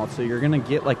crystal malts, so you're gonna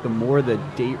get like the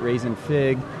date raisin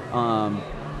fig,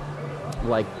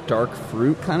 like dark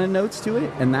fruit kind of notes to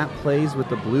it, and that plays with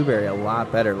the blueberry a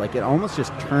lot better. Like it almost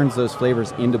just turns those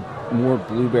flavors into more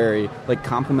blueberry, like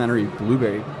complementary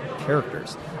blueberry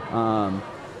characters.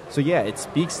 So yeah, it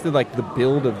speaks to like the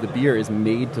build of the beer is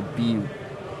made to be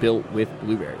built with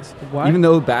blueberries. What? Even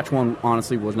though batch 1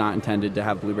 honestly was not intended to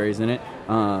have blueberries in it,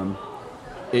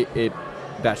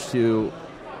 batch 2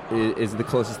 is the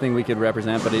closest thing we could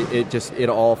represent, but it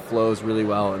all flows really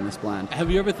well in this blend. Have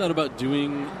you ever thought about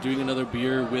doing another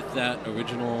beer with that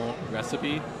original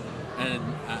recipe? And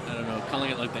I don't know, calling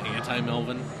it like the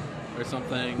anti-Melvin or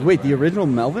something? Wait, the original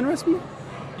Melvin recipe?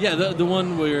 Yeah, the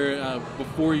one where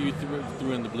before you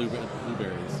threw in the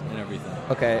blueberries and everything.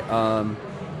 Okay,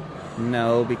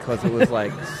 no, because it was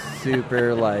like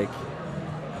super like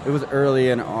it was early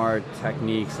in our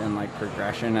techniques and like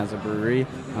progression as a brewery.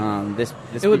 This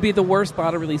it would be the worst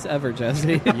bottle release ever,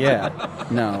 Jesse. Yeah,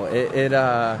 no,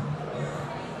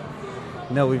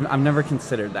 no, I've never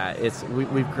considered that.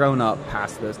 We've grown up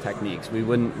past those techniques. We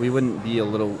wouldn't be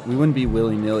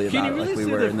willy nilly about it like we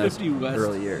were in those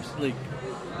early years. Like,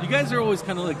 you guys are always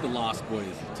kind of like the Lost Boys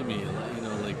to me. You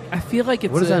know, like I feel like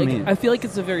it's what does that mean? I feel like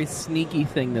it's a very sneaky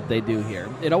thing that they do here.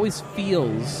 It always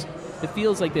feels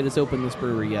like they just opened this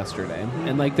brewery yesterday,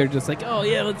 and like they're just like, oh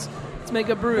yeah, let's make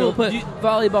a brewery. We'll put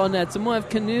volleyball nets, and we'll have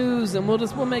canoes, and we'll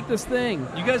make this thing.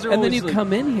 You guys are, and then always you like,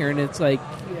 come in here, and it's like,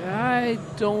 I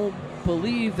don't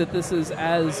believe that this is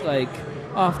as like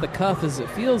off the cuff as it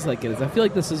feels like it is. I feel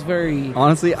like this is very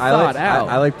honestly thought out.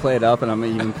 I like play it up, and I'm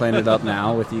even playing it up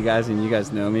now with you guys, and you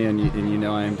guys know me, and you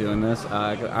know I am doing this.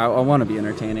 I want to be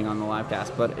entertaining on the live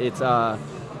cast, but it's to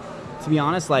be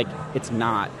honest, like it's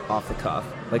not off the cuff.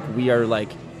 Like we are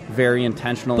like very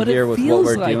intentional but here with what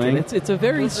we're like doing. It's a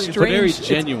very strange. It's very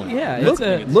genuine.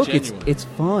 It's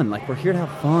fun. Like we're here to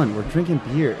have fun. We're drinking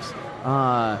beers.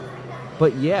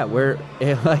 But yeah,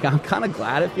 I'm kind of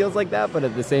glad it feels like that, but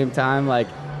at the same time, like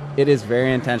it is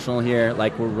very intentional here.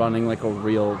 Like we're running like a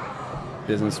real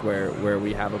business where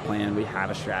we have a plan, we have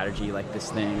a strategy. Like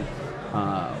this thing,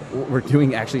 we're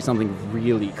doing actually something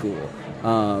really cool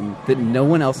that no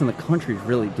one else in the country is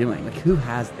really doing. Like who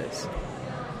has this?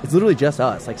 It's literally just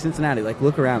us. Like Cincinnati. Like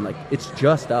look around. Like it's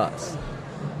just us.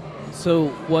 So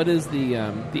what is the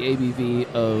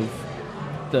ABV of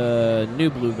the new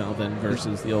Blue Melvin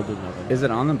versus the old Blue Melvin? Is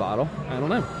it on the bottle? I don't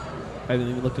know. I haven't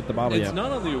even looked at the bottle yet. It's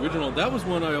not on the original. That was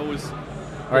one I always...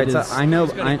 All right, so I know...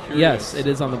 yes, it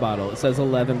is on the bottle. It says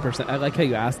 11%. I like how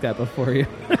you asked that before you...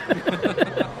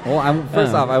 Well,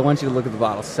 first off, I want you to look at the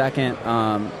bottle. Second,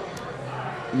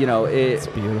 it's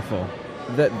beautiful.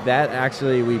 That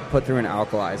actually we put through an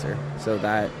alkalizer, so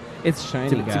that... It's shiny,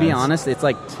 to be honest, it's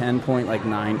like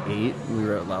 10.98. We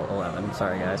were at 11.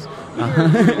 Sorry, guys. We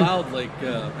were allowed, like,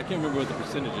 I can't remember what the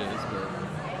percentage is, but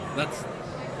that's...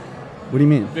 What do you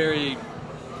mean? Very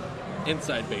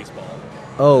inside baseball.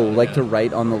 Oh, like to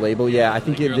write on the label? Yeah, I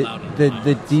think like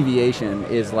the deviation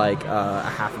is like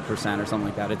 0.5% or something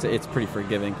like that. It's pretty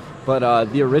forgiving. But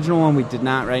the original one we did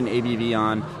not write an ABV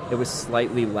on. It was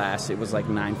slightly less. It was like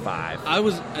 9.5. I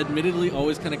was admittedly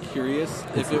always kind of curious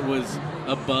if it was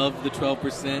above the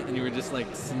 12% and you were just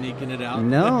like sneaking it out.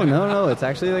 No. It's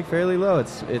actually like fairly low.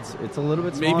 It's a little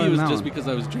bit smaller. Maybe it was than just because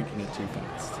I was drinking it too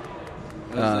fast.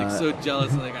 I was like so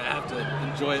jealous. Like I have to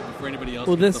enjoy it before anybody else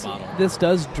gets the bottle. This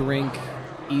does drink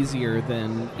easier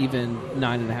than even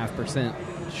 9.5%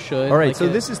 should. All right, so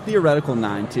this is theoretical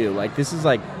 9 too. Like this is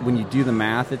like when you do the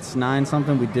math, it's 9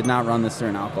 something. We did not run this through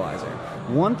an alkalizer.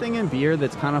 One thing in beer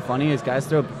that's kind of funny is guys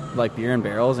throw like beer in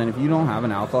barrels, and if you don't have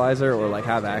an alkalizer or like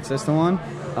have access to one,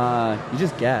 you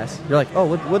just guess. You're like, oh,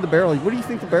 what do you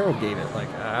think the barrel gave it? Like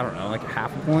I don't know, like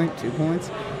 0.5 point, 2 points.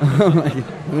 Like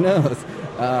who knows?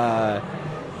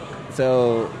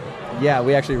 So yeah,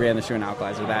 we actually ran this through an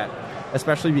alkalizer. That.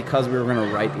 Especially because we were going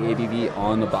to write the ABV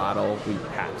on the bottle, we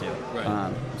had to. Right.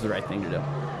 It was the right thing to do.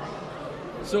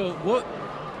 So,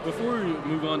 before we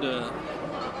move on to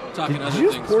talking other things... Did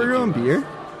you just pour your own beer?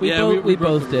 We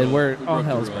both did. All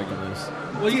hell's breaking loose.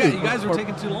 Well, you guys are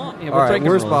taking too long. Yeah, all right,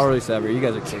 worst bottle release ever. You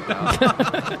guys are kicked out.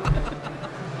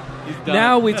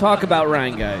 Now we talk about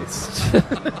Rheingeist.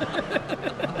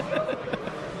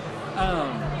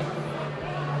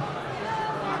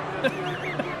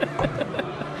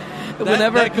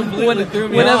 that completely threw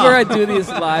me whenever off. I do these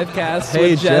live casts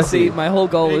Hey, with Jesse, Jesse. my whole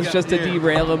goal Hey, is just to here.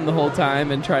 derail him the whole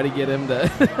time and try to get him to.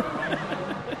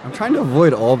 I'm trying to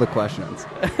avoid all the questions.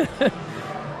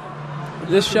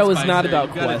 This show is Spicer, not about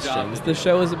you've got a job questions. to The do.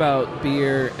 show is about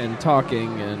beer and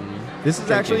talking and. This is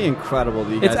actually incredible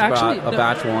that you It's guys actually- brought a no.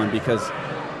 batch one because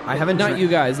I haven't Not drank- you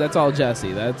guys. That's all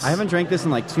Jesse. That's. I haven't drank this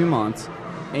in like 2 months,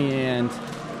 and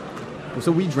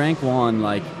so we drank one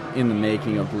like in the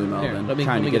making of Blue Melvin, let me-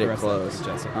 trying let to me get get the it rest of close.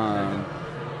 that, Jesse.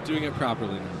 Doing it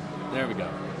properly now. There we go.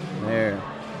 There,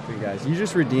 you guys, you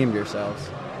just redeemed yourselves.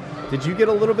 Did you get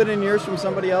a little bit in yours from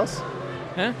somebody else?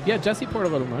 Huh? Yeah, Jesse poured a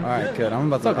little more. All right, good. I'm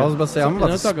about to. It's all I was good. about to say It's I'm all- about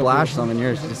no, to it's all good. splash some in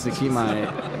yours just to keep my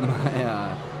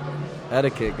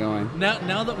etiquette going.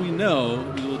 Now that we know,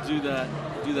 we will do that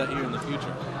here in the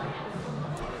future.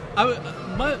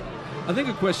 I think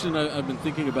a question I've been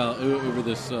thinking about over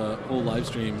this whole live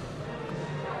stream.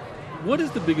 What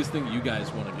is the biggest thing you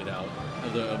guys want to get out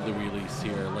of the release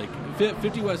here? Like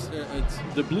 50 West,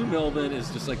 the Blue Melvin is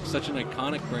just like such an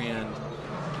iconic brand.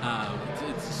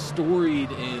 It's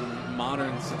storied in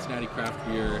modern Cincinnati craft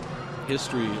beer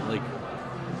history. Like,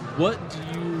 what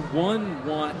do you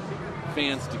want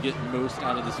fans to get most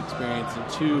out of this experience, and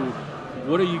two,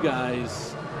 what are you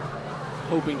guys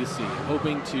hoping to see,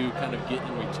 hoping to kind of get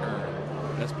in return?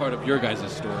 That's part of your guys'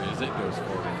 story as it goes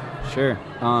forward. Sure.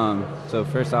 So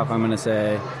first off, I'm going to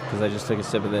say, because I just took a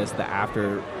sip of this, the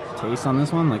after taste on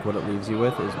this one, like what it leaves you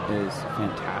with, is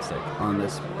fantastic on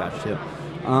this batch tip.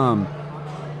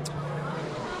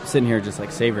 Sitting here just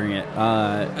like savoring it.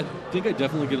 I think I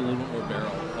definitely get a little bit more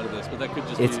barrel out of this, but that could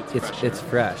just be It's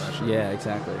fresh. Yeah,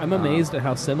 exactly. I'm amazed at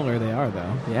how similar they are,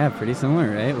 though. Yeah, pretty similar,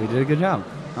 right? We did a good job.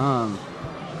 We're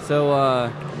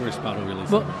a spottle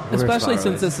release. Well, We're especially spot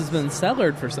since this has been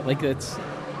cellared for like it's.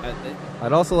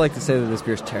 I'd also like to say that this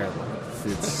beer's terrible.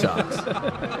 It sucks.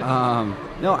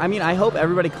 No, I mean, I hope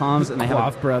everybody comes and they have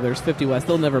Quaff Brothers, 50 West,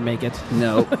 they'll never make it.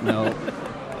 No,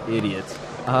 idiots.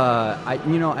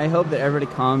 I hope that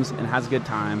everybody comes and has a good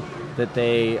time, that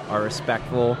they are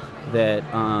respectful, that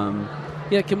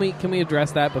Yeah, can we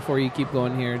address that before you keep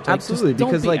going here? Like, absolutely, just don't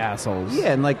because be like assholes.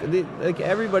 Yeah, and like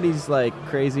everybody's like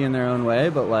crazy in their own way,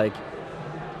 but like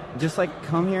just like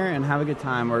come here and have a good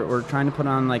time. We're trying to put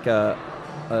on like a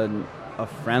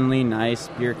friendly, nice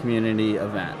beer community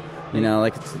event. You know,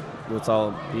 like let's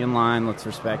all be in line. Let's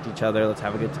respect each other. Let's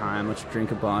have a good time. Let's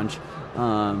drink a bunch.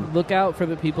 Look out for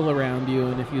the people around you,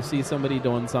 and if you see somebody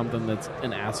doing something that's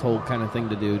an asshole kind of thing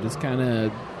to do, just kind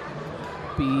of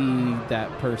be that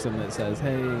person that says,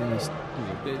 "Hey,"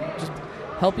 just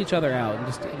help each other out, and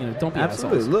just don't be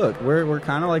Absolutely. assholes. Look, we're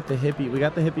kind of like the hippie. We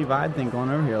got the hippie vibe thing going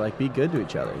over here. Like, be good to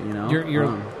each other. You know, You're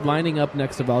lining up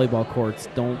next to volleyball courts.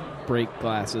 Don't break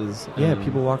glasses. Yeah,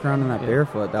 people walk around in that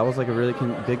barefoot. That was like a really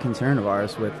big concern of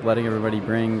ours with letting everybody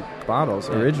bring bottles.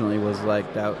 Yeah. Originally, was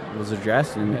like that was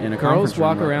addressed in a Girls conference room,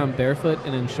 walk like, around barefoot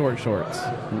and in short shorts.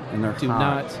 and they're Do hot.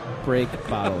 not break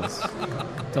bottles.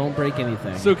 Don't break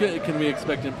anything. So can we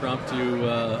expect impromptu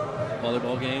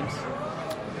volleyball games?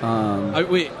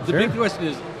 Wait, the Sure. big question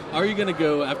is, are you going to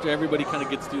go after everybody kind of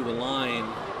gets through the line,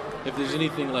 if there's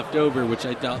anything left over, which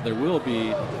I doubt there will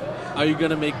be, are you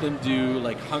going to make them do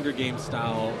like Hunger Games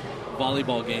style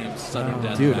volleyball games, sudden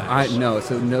death Dude, match?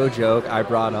 so no joke. I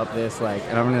brought up this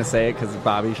and I'm gonna say it because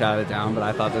Bobby shot it down, but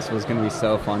I thought this was gonna be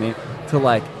so funny to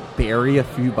like bury a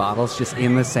few bottles just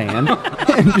in the sand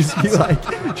and just be like,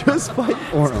 just fight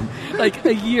for them. Like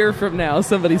a year from now,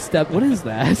 somebody what is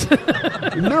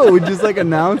that? No, we just like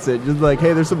announce it, just like,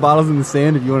 hey, there's some bottles in the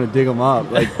sand if you want to dig them up.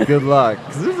 Like, good luck,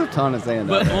 because there's a ton of sand.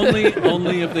 But out there.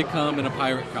 only if they come in a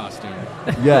pirate costume.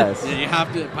 Yes. Yeah, you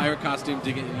have to pirate costume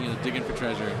digging for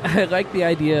treasure. I like the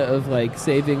idea of like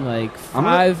saving like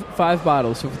I'm five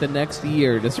bottles so for the next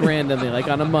year, just randomly, like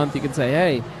on a month, you can say,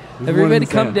 "Hey, There's everybody one in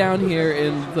the come sand." down here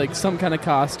in like some kind of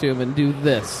costume and do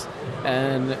this,"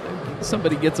 and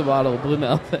somebody gets a bottle of Blue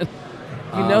Melvin.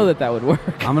 You know that would work.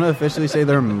 I'm gonna officially say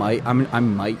I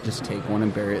might just take one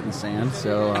and bury it in the sand.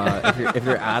 So if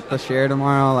you're at the share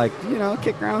tomorrow, like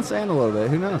kick around the sand a little bit.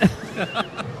 Who knows?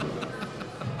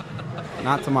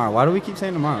 Not tomorrow. Why do we keep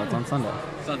saying tomorrow? It's on Sunday.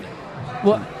 Sunday.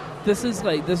 Well, this is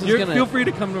gonna Feel free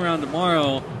to come around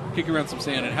tomorrow, kick around some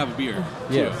sand, and have a beer.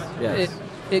 too. Yes.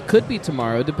 It could be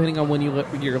tomorrow, depending on when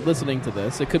you're listening to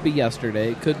this. It could be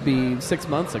yesterday. It could be 6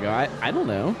 months ago. I don't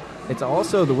know. It's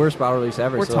also the worst bottle release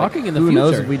ever. We're so, talking in the who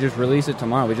knows future. if we just release it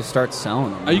tomorrow? We just start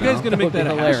selling them. Are you guys going to make That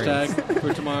that a would be hilarious. hashtag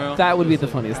for tomorrow? That would be the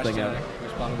Just funniest thing hashtag ever.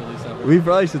 Worst bottle release ever. We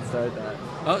probably should start that.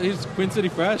 Oh, here's Queen City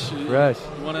Fresh. Fresh.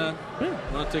 You wanna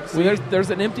take a seat? Well, there's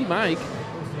an empty mic.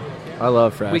 I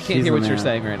love Fresh. We can't He's hear the what you're man.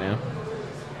 saying right now.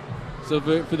 So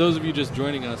for those of you just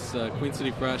joining us, Queen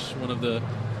City Fresh, one of the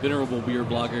venerable beer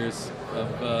bloggers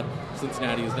of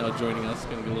Cincinnati, is now joining us.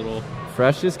 Going to get a little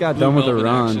Fresh just got Blue done with the Melvin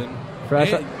run. action. Fresh,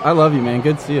 Hey. I love you, man.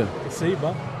 Good to see you. See you,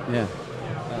 Bob. Yeah.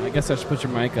 I guess I should put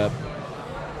your mic up.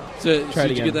 So Try it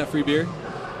did you again. get that free beer?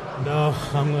 No,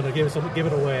 I'm going to give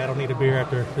it away. I don't need a beer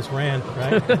after this ran,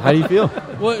 right? How do you feel?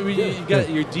 Well, I mean, you got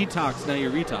your detox, now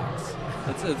your retox.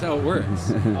 That's how it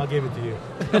works. I'll give it to you.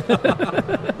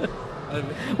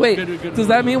 Wait, Good does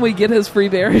that mean we get his free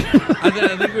beer? I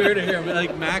think we heard it here.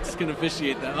 Like Max can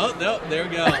officiate that. Oh no, there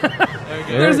we go. There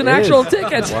we go. There's an it actual is.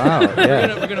 ticket. Wow,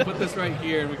 yeah. We're gonna put this right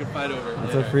here, and we can fight over it.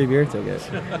 That's later. a free beer ticket.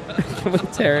 We'll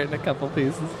tear it in a couple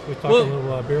pieces. We talked Well- a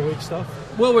little beer week stuff.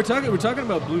 Well, we're talking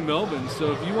about Blue Melvin.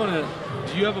 So if you want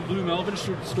to, do you have a Blue Melvin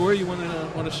story you want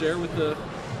to share with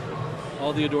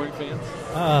all the adoring fans?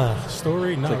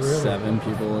 Story, not It's like really. 7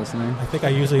 people listening. I think I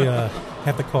usually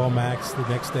have to call Max the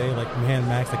next day. Like, man,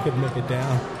 Max, I couldn't make it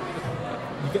down.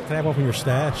 Can I have one from your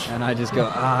stash? And I just go,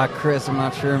 Chris, I'm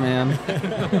not sure, man.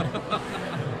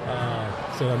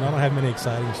 So I don't have many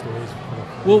exciting stories.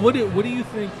 Well, what do you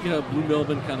think Blue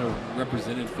Melvin kind of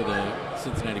represented for the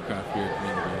Cincinnati craft beer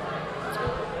community?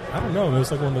 I don't know. It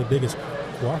was like one of the biggest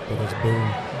Quack Brothers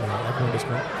boom. Everyone just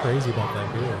went crazy about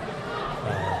that beer.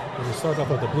 It started off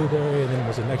with the blueberry, and then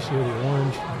was the next year the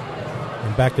orange,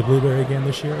 and back to blueberry again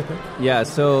this year, I think. Yeah,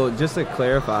 so just to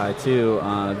clarify, too,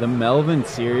 the Melvin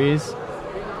series,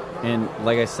 and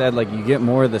like I said, like you get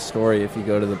more of the story if you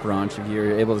go to the brunch. If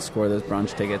you're able to score those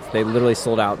brunch tickets, they literally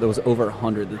sold out. There was over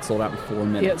 100 that sold out in 4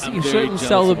 minutes. Yeah, so I'm you very shouldn't jealous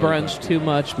sell the of all brunch that. too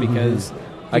much because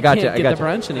I got can't you. get the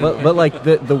brunch anymore. But like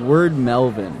the word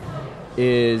Melvin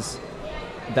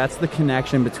that's the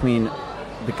connection between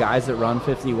the guys that run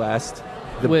 50 West,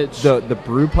 the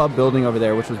brew pub building over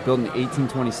there, which was built in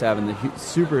 1827, the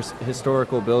super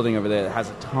historical building over there that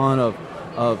has a ton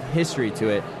of history to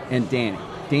it, and Danny.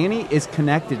 Danny is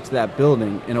connected to that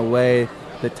building in a way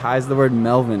that ties the word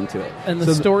Melvin to it. And the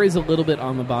So story's a little bit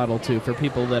on the bottle too for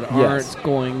people that Yes. aren't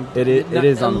going. It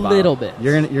is on the bottle. a little bit.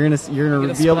 You're gonna Get be a able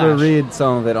to splash. read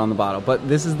some of it on the bottle, but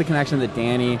this is the connection that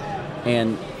Danny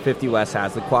and 50 West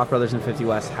has. The Quack Brothers and 50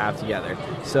 West have together.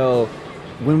 So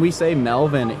when we say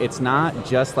Melvin, it's not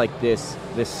just like this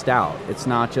stout. It's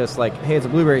not just like, hey, it's a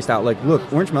blueberry stout. Like, look,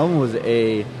 Orange Melvin was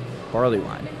a barley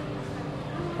wine.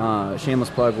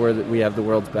 Shameless plug, we have the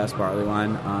world's best barley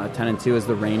wine. 10-2 is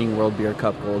the reigning World Beer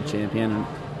Cup Gold champion.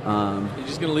 You're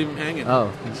just gonna leave them hanging.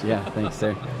 Oh, yeah, thanks,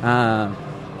 sir.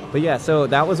 But yeah, so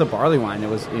that was a barley wine.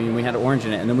 We had orange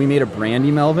in it, and then we made a brandy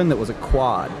Melvin that was a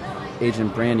quad, aged in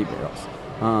brandy barrels.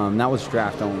 That was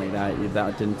draft only.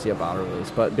 That didn't see a bottle release.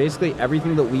 But basically,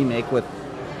 everything that we make with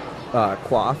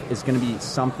quaff is going to be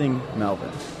something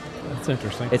Melvin. That's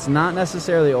interesting. It's not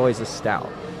necessarily always a stout.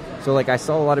 So like I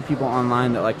saw a lot of people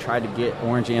online that like tried to get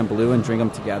orange and blue and drink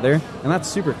them together, and that's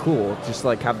super cool. Just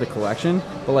like have the collection,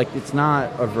 but like it's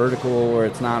not a vertical or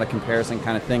it's not a comparison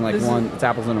kind of thing. Like it's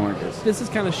apples and oranges. This is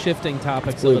kind of shifting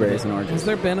topics a little Blueberries bit. and oranges. Has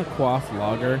there been a quaff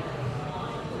lager?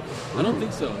 I don't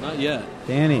think so. Not yet.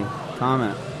 Danny,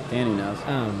 comment. Danny knows.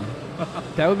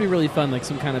 That would be really fun, like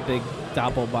some kind of big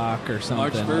Doppelbock or something.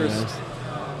 March you 1st.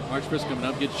 know. March 1st coming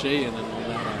up. Get Shay in and all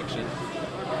that action.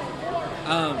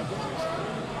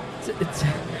 It's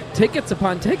tickets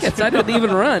upon tickets. I didn't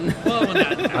even run. Well, when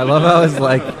that I love how his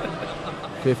like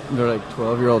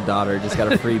 12-year-old daughter just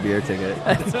got a free beer ticket.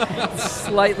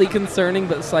 Slightly concerning,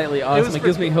 but slightly awesome. It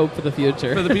gives me hope for the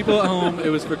future. For the people at home, it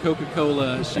was for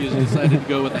Coca-Cola. She has decided to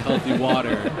go with the healthy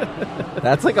water.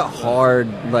 That's like a hard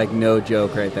like no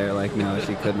joke right there. Like no,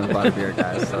 she couldn't have bought a beer,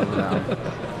 guys. So down.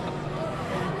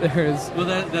 There's Well,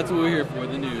 that's what we're here for,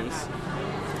 the news.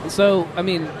 so I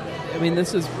mean,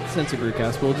 this is Cincy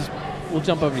Brewcast. We'll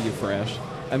jump over to you, Fresh.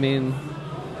 I mean,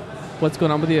 what's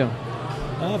going on with you?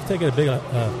 I've taken a big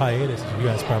hiatus, as you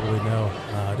guys probably know.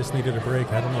 I just needed a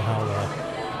break. I don't know how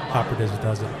Hopper does it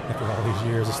after all these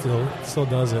years. It still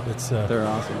does it. It's They're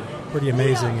awesome. pretty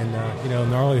amazing. And,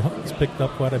 Gnarly has picked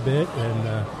up quite a bit, and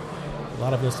a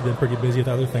lot of us have been pretty busy with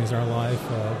other things in our life.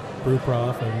 Brew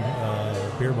Prof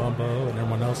and Beer Bumbo and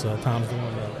everyone else. Tom's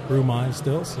doing Brew Mine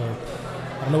still. So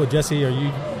I don't know what, Jesse, are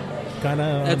you kind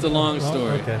of... That's a long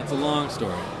story. Okay. That's a long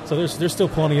story. So there's still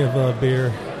plenty of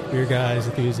beer guys,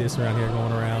 enthusiasts around here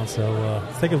going around. So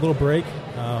let's take a little break.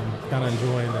 Kind of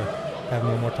enjoying having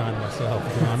a little more time to myself,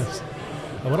 to be honest.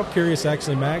 What I'm curious,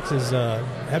 actually, Max, is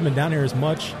haven't been down here as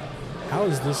much. How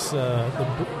is this the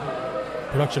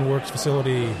Production Works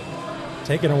facility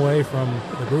taken away from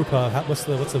the brew pub? What's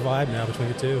the vibe now between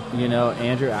the two? You know,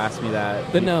 Andrew asked me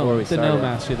that The before we gnome started.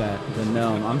 asked you that. The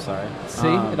gnome. I'm sorry. See,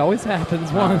 it always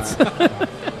happens once.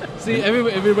 See,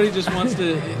 everybody just wants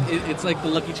to. It's like the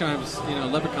Lucky Charms,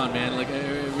 Leprechaun man. Like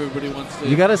everybody wants to.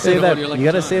 You gotta say that. your Lucky You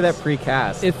gotta Charms. say that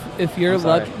precast. If you're I'm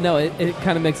sorry. lucky, no, it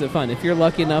kind of makes it fun. If you're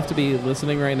lucky enough to be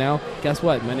listening right now, guess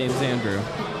what? My name's Andrew.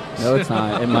 No, it's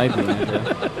not. It might be Andrew.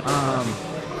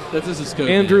 That's just his code.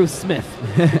 Andrew Smith.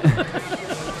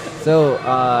 So,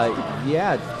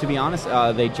 yeah, to be honest,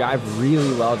 they jive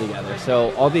really well together.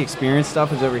 So all the experience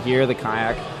stuff is over here, the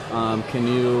kayak,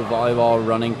 canoe, volleyball,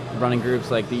 running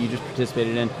groups like that you just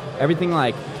participated in. Everything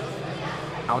like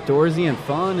outdoorsy and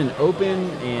fun and open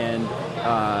and,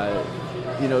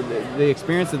 the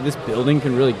experience that this building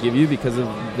can really give you because of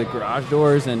the garage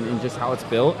doors and just how it's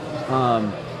built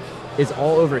is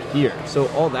all over here. So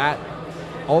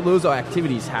all those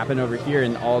activities happen over here,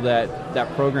 and all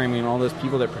that programming and all those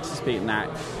people that participate in that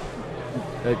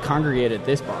congregate at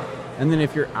this bar. And then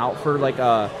if you're out for like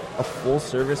a full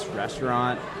service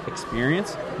restaurant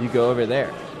experience, you go over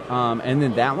there. And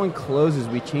then that one closes.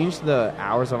 We changed the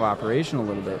hours of operation a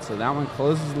little bit, so that one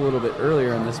closes a little bit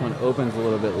earlier, and this one opens a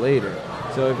little bit later.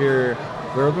 So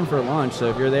we're open for lunch. So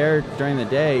if you're there during the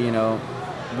day,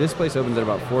 this place opens at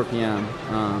about 4 p.m.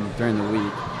 During the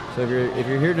week. So if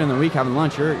you're here during the week having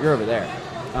lunch, you're over there.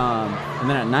 And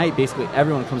then at night, basically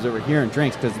everyone comes over here and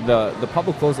drinks because the pub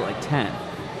will close at like 10.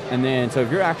 And then so if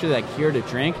you're actually like here to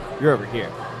drink, you're over here.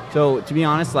 So to be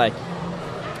honest, like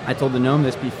I told the gnome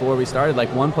this before we started, like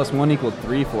 1 + 1 =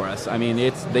 3 for us. I mean,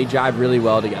 they jive really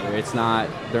well together.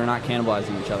 They're not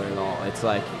cannibalizing each other at all. It's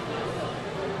like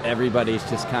everybody's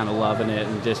just kind of loving it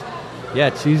and just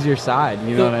choose your side.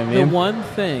 You know what I mean? The one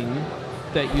thing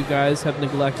that you guys have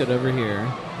neglected over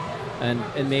here,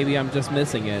 and maybe I'm just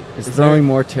missing it, It's throwing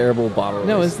more terrible bottle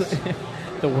No, it's releases.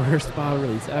 the worst bottle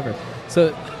release ever.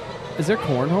 So, is there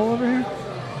cornhole over here?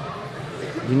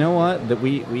 You know what? That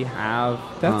we have.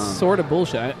 That's sort of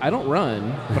bullshit. I don't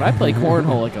run, but I play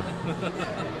cornhole like a.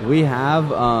 We have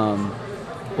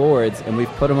boards, and we've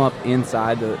put them up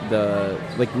inside the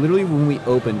like literally when we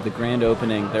opened the grand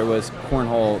opening, there was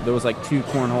cornhole. There was like 2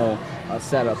 cornhole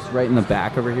setups right in the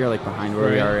back over here, like behind where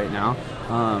we are right now.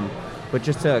 But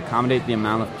just to accommodate the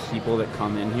amount of people that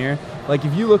come in here, like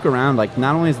if you look around, like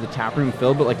not only is the tap room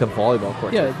filled, but like the volleyball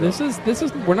court. Yeah, this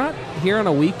is. We're not here on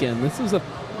a weekend. This is a.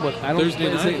 What, I don't. Thursday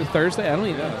is night. it Thursday? I don't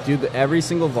even know. Dude, every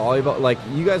single volleyball, like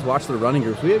you guys watch the running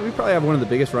groups. We probably have one of the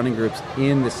biggest running groups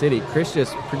in the city. Chris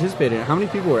just participated in it. How many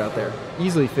people were out there?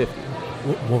 Easily 50.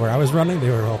 Well, where I was running, they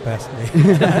were all past me.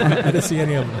 I didn't see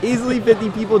any of them. Easily 50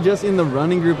 people just in the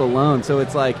running group alone. So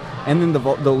it's like, and then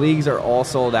the leagues are all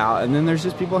sold out, and then there's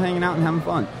just people hanging out and having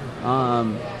fun.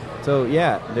 So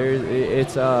yeah,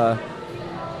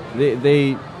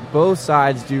 they both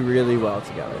sides do really well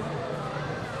together.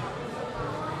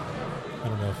 I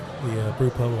don't know if the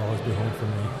brew pub will always be home for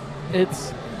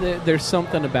me. There's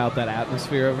something about that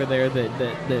atmosphere over there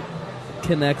that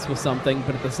connects with something,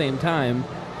 but at the same time,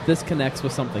 this connects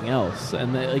with something else,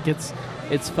 and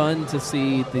it's fun to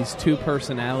see these 2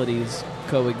 personalities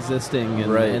coexisting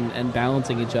and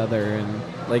balancing each other. And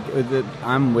Like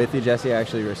I'm with you, Jesse. I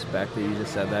actually respect that you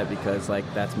just said that because like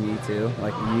that's me too.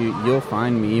 Like you'll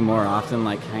find me more often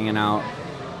like hanging out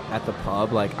at the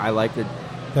pub. Like I like to.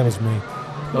 That was me.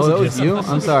 Oh, that was you.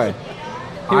 I'm sorry.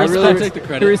 Take the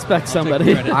credit. He respects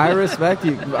somebody. I respect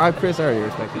you. Chris already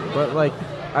respect you, but like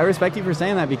I respect you for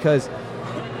saying that because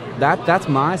that's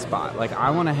my spot. Like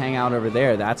I want to hang out over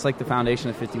there. That's like the foundation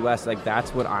of 50 West. Like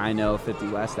that's what I know 50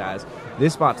 West as.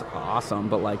 This spot's awesome,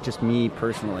 but like just me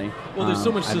personally. Well, there's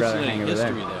so much I'd rather Cincinnati hang over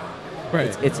history there. there.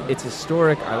 Right. It's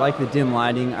historic. I like the dim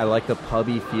lighting. I like the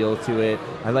pubby feel to it.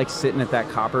 I like sitting at that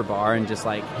copper bar and just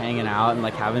like hanging out and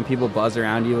like having people buzz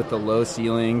around you with the low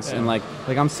ceilings and like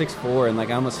I'm 6'4" and like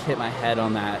I almost hit my head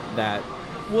on that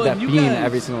you beam guys-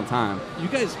 every single time. You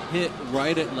guys hit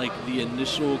right at like the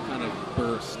initial kind of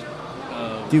burst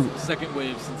of Dude. second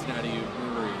wave Cincinnati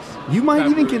breweries. You might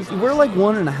Craft even breweries. we're like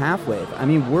 1.5 wave. I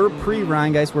mean, we're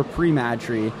pre-Rheingeist, we're pre-Mad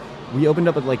Tree. We opened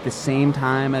up at like the same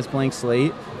time as Blank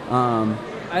Slate.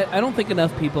 I don't think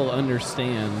enough people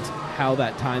understand how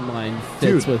that timeline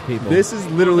fits with people. This is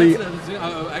literally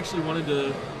I actually wanted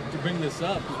to bring this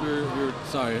up because we were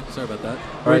sorry about that.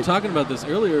 We Right. were talking about this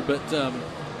earlier, but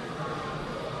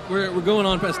we're going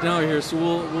on past an hour here, so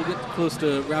we'll get close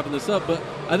to wrapping this up. But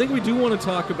I think we do want to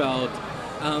talk about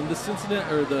the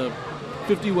Cincinnati or the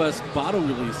 50 West bottle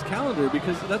release calendar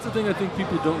because that's the thing I think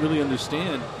people don't really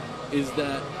understand is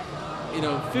that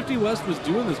 50 West was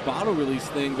doing this bottle release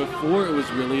thing before it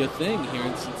was really a thing here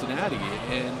in Cincinnati.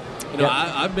 And,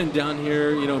 I've been down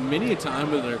here, many a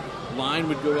time where the line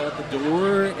would go out the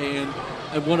door. And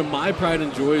one of my pride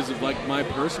and joys of, like, my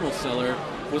personal cellar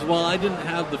was while I didn't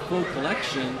have the full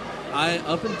collection,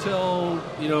 up until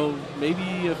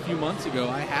maybe a few months ago,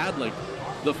 I had like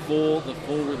the full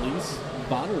release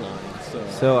bottle line.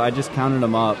 So I just counted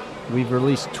them up. We've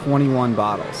released 21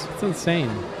 bottles. It's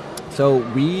insane. So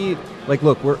we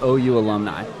look, we're OU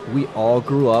alumni. We all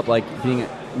grew up being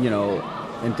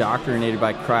indoctrinated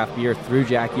by craft beer through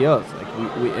Jackie O's.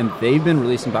 And they've been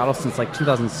releasing bottles since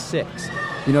 2006.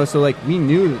 So we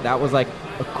knew that was a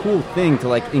cool thing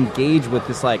to engage with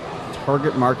this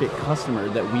target market customer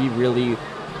that we really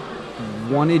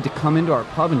wanted to come into our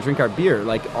pub and drink our beer.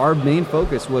 Our main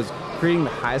focus was creating the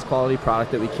highest quality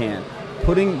product that we can,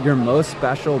 putting your most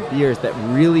special beers that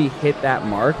really hit that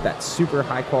mark, that super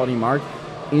high quality mark,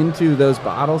 into those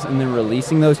bottles, and then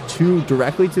releasing those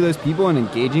directly to those people and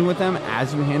engaging with them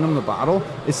as you hand them the bottle.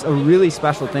 It's a really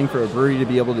special thing for a brewery to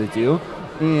be able to do.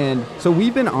 And so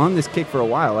we've been on this kick for a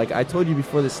while. I told you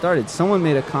before this started, someone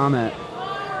made a comment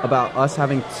about us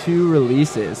having 2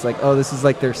 releases. This is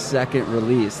their second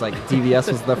release.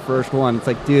 DVS was the first one.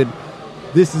 It's dude,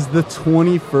 this is the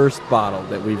 21st bottle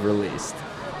that we've released.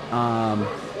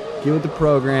 Get with the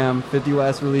program. 50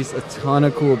 West released a ton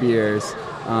of cool beers.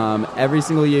 Every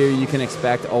single year you can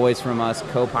expect always from us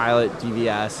Co-Pilot,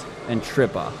 DVS, and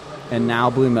Trippa. And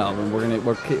now Blue Melbourne.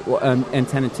 And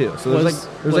 10 and 2. So there's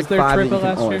there 5 that you Trippa can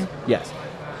last always. year? Yes.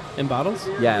 In bottles?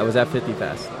 Yeah, it was at 50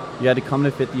 Fest. You had to come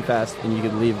to 50 Fest and you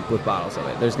could leave with bottles of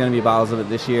it. There's going to be bottles of it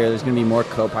this year. There's going to be more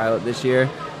Co-Pilot this year.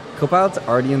 Co-Pilot's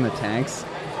already in the tanks.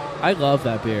 I love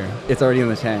that beer. It's already in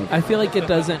the tank. I feel like it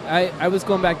doesn't. I was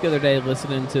going back the other day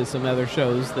listening to some other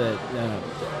shows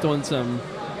that doing some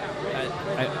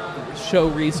show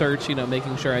research,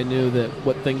 making sure I knew that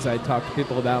what things I'd talk to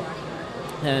people about.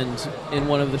 And in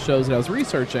one of the shows that I was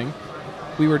researching,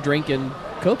 we were drinking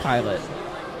Co-Pilot,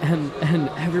 and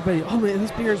everybody, oh man, this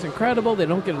beer is incredible. They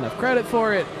don't get enough credit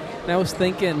for it. And I was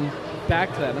thinking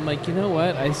back to that, and I'm like, you know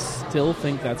what? I still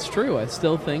think that's true. I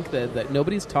still think that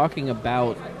nobody's talking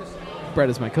about Brett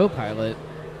as my Co-Pilot.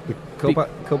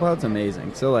 Co-Pilot's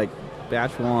amazing. So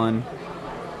batch 1,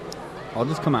 I'll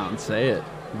just come out and say it.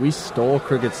 We stole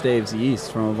Crooked Stave's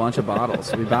yeast from a bunch of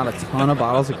bottles. We bought a ton of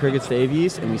bottles of Crooked Stave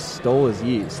yeast, and we stole his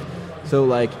yeast.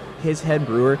 So his head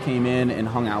brewer came in and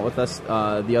hung out with us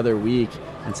the other week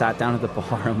and sat down at the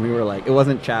bar, and we were it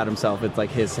wasn't Chad himself, it's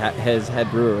his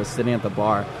head brewer was sitting at the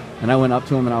bar, and I went up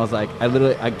to him and I was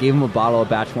I gave him a bottle of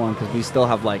batch 1 because we still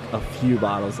have a few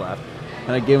bottles left.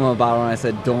 And I gave him a bottle, and I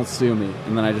said, "Don't sue me."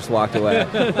 And then I just walked away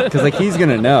because he's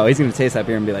gonna know. He's gonna taste that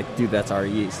beer and be like, "Dude, that's our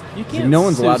yeast." You can't no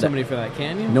one's sue allowed somebody for that,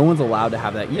 can you? No one's allowed to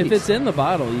have that yeast. If it's in the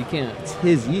bottle, you can't. It's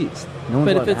his yeast. No one's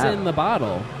But allowed if it's to have in the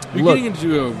bottle, You're Look. getting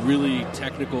into a really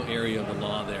technical area of the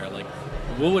law there.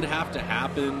 What would have to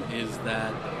happen is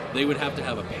that they would have to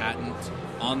have a patent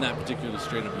on that particular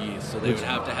strain of yeast. So they would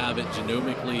have to have it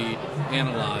genomically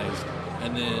analyzed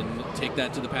and then take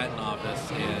that to the patent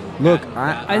office and Look, patent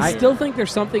that I beer. still think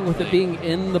there's something with it being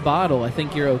in the bottle. I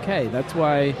think you're okay. That's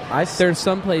why there's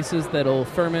some places that'll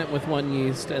ferment with one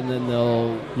yeast and then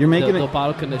they'll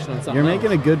bottle condition on something. You're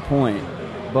making a good point,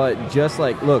 but just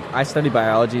look, I studied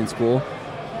biology in school.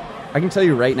 I can tell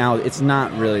you right now, it's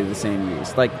not really the same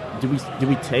yeast. Do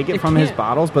we take it from his can't.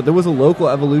 bottles? But there was a local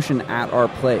evolution at our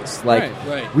place. Right.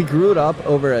 We grew it up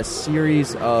over a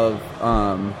series of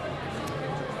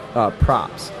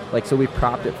props. So we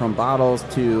propped it from bottles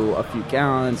to a few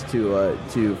gallons to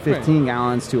 15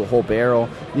 gallons to a whole barrel.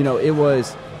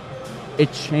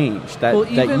 It changed. That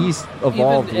yeast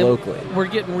evolved locally. We're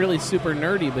getting really super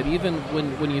nerdy, but even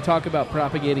when you talk about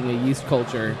propagating a yeast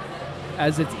culture,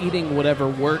 as it's eating whatever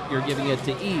wort you're giving it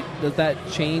to eat, does that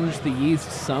change the yeast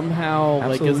somehow?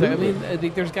 Absolutely. I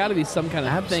think there's got to be some kind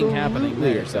of Absolutely thing happening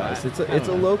there. it does. It's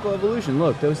a local evolution.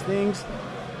 Look, those things.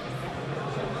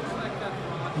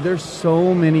 There's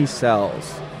so many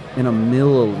cells in a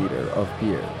milliliter of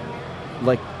beer,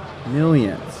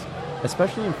 millions,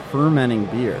 especially in fermenting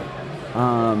beer.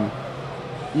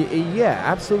 Yeah,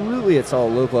 absolutely, it's all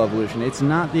local evolution. It's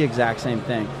not the exact same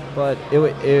thing, but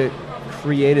it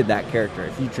created that character.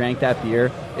 If you drank that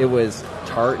beer, it was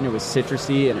tart and it was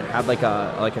citrusy and it had like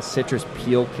a citrus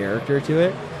peel character to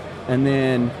it. And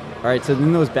then, all right, so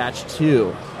then there was batch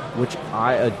 2, which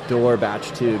I adore batch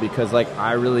 2 because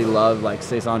I really love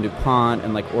Saison DuPont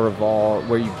and Orval,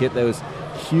 where you get those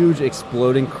huge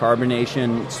exploding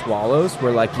carbonation swallows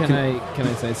where Can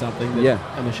I say something that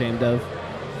I'm ashamed of?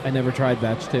 I never tried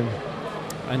batch 2.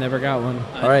 I never got one.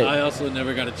 All right. I also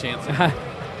never got a chance.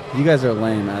 You guys are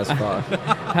lame as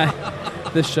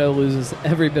fuck. This show loses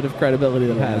every bit of credibility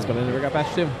that it has, but I never got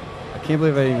batch 2. I can't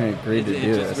believe I even agreed to do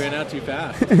It just this. ran out too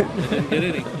fast. I didn't get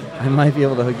any. I might be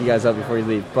able to hook you guys up before you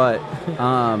leave, but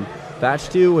batch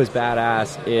 2 was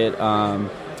badass.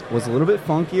 was a little bit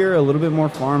funkier, a little bit more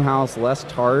farmhouse, less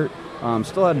tart.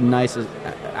 Still had a nice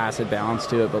acid balance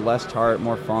to it, but less tart,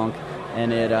 more funk,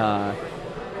 and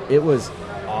it was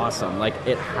awesome. Like,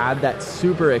 it had that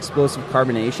super explosive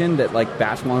carbonation that like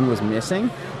batch 1 was missing,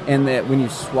 and that when you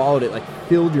swallowed it, like,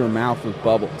 filled your mouth with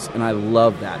bubbles. And I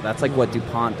love that. That's like what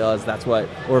DuPont does. That's what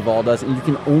Orval does. And you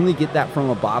can only get that from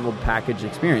a bottled package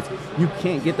experience. You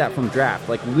can't get that from draft.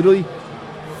 Like, literally,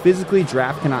 physically,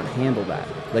 draft cannot handle that.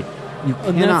 Like, you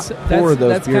cannot pour those beers on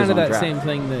That's kind of that draft. same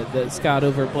thing that Scott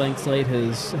over at Blank Slate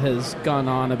has gone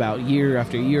on about year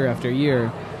after year after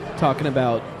year, talking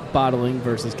about bottling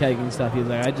versus kegging stuff. He's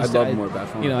like, I love more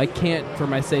batch 1. I can't, for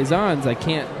my Saisons, I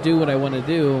can't do what I want to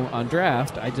do on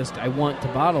draft. I want to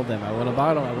bottle them. I want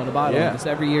to bottle. Yeah. Just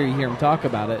every year you hear him talk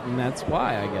about it, and that's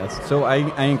why, I guess. So I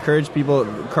encourage people,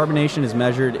 carbonation is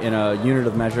measured in a unit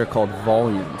of measure called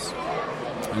volumes.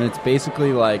 And it's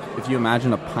basically like, if you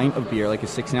imagine a pint of beer, like a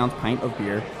 6-ounce pint of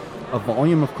beer, a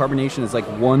volume of carbonation is like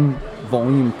 1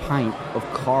 volume pint of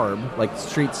carb, like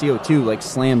straight CO2, like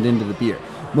slammed into the beer.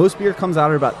 Most beer comes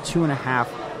out at about 2.5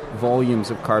 volumes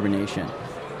of carbonation.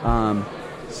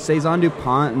 Saison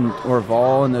DuPont and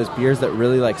Orval and those beers that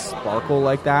really like sparkle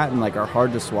like that and like are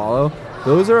hard to swallow,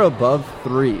 those are above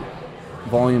 3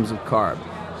 volumes of carb.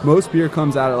 Most beer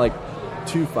comes out at like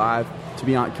 2.5. To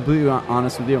be completely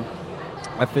honest with you,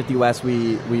 at 50 West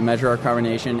we measure our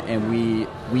carbonation and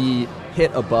we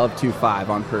hit above 2.5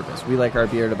 on purpose. We like our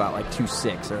beer at about like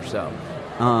 2.6 or so.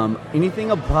 Anything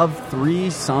above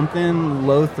 3 something,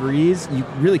 low 3s, you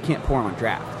really can't pour on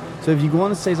draft. So if you go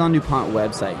on the Saison DuPont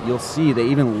website, you'll see they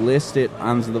even list it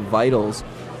on the vitals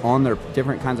on their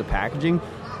different kinds of packaging.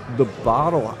 The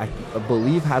bottle, I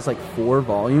believe, has like 4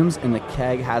 volumes, and the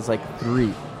keg has like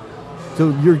 3. So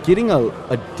you're getting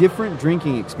a different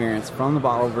drinking experience from the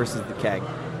bottle versus the keg.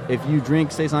 If you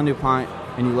drink Saison DuPont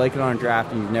and you like it on a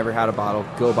draft and you've never had a bottle,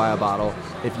 go buy a bottle.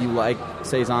 If you like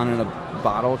Saison in a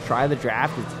bottle, try the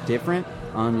draft. It's different.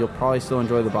 You'll probably still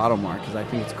enjoy the bottle more because I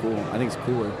think it's cool. I think it's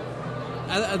cooler.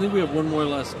 I think we have one more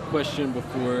last question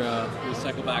before we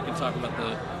cycle back and talk about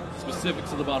the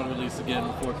specifics of the bottle release again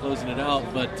before closing it out.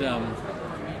 But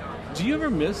do you ever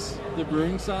miss the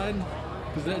brewing side?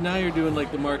 Because now you're doing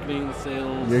like the marketing, the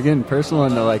sales. You're getting personal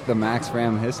into like the Max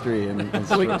Fram history and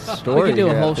story. We could do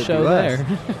a whole show there.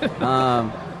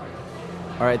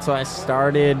 All right, so I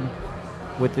started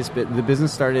with this bit. The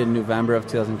business started in November of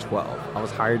 2012. I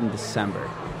was hired in December.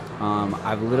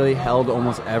 I've literally held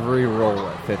almost every role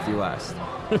at 50 West.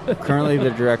 Currently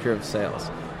the director of sales.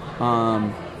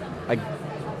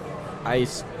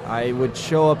 I would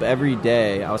show up every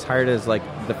day. I was hired as like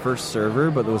the first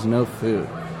server, but there was no food.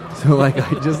 So like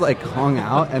I just like hung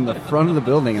out in the front of the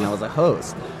building and I was a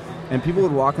host. And people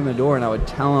would walk in the door and I would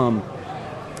tell them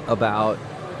about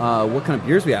what kind of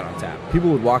beers we had on tap. People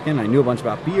would walk in, I knew a bunch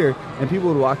about beer, and people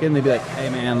would walk in, they'd be like, hey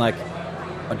man, like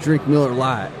I drink Miller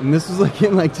Lite. And this was like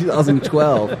in like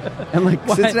 2012. And like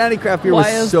Cincinnati craft beer was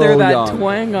so young. Why is there that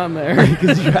twang on there?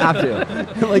 Because you have to.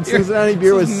 And like Cincinnati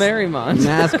beer was Merrimont.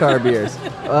 NASCAR beers.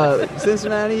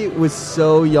 Cincinnati was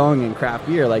so young in craft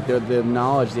beer. Like the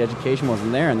knowledge, the education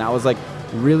wasn't there. And that was like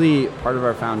really part of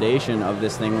our foundation of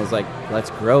this thing was like,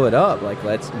 let's grow it up. Like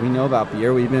we know about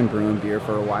beer. We've been brewing beer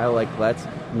for a while. Like let's,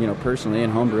 personally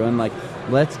and home brewing, like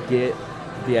let's get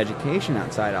the education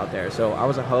outside out there. So I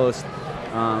was a host.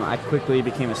 I quickly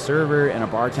became a server and a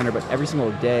bartender, but every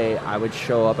single day I would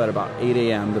show up at about 8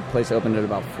 a.m. The place opened at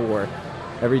about 4.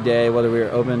 Every day, whether we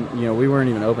were open, we weren't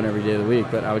even open every day of the week,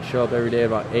 but I would show up every day at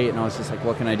about 8, and I was just like,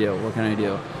 what can I do? What can I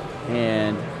do?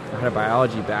 And I had a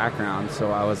biology background,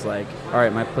 so I was like, all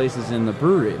right, my place is in the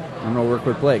brewery. I'm going to work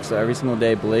with Blake. So every single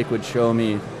day, Blake would show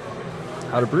me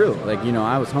how to brew. Like,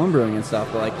 I was home brewing and stuff,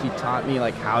 but like he taught me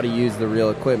like how to use the real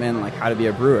equipment, like how to be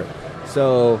a brewer.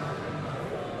 So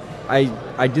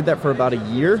I did that for about a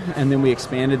year, and then we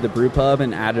expanded the brew pub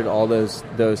and added all those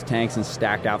tanks and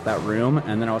stacked out that room,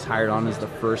 and then I was hired on as the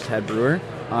first head brewer.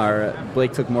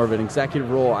 Blake took more of an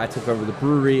executive role. I took over the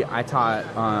brewery. I taught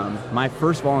my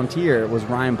first volunteer was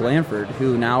Ryan Blanford,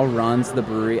 who now runs the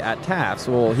brewery at Taft's.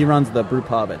 Well, he runs the brew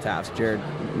pub at Taft's. Jared,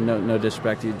 no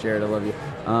disrespect to you, Jared, I love you.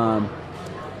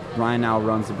 Ryan now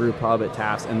runs the brew pub at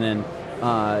Taft's, and then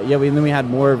then we had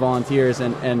more volunteers,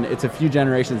 and it's a few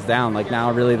generations down. Like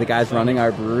now, really, the guys running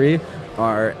our brewery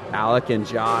are Alec and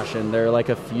Josh, and they're like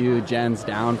a few gens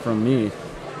down from me.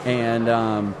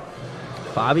 And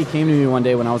Bobby came to me one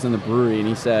day when I was in the brewery, and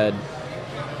he said,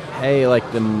 hey, like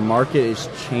the market is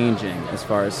changing as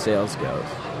far as sales goes.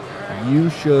 You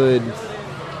should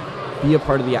be a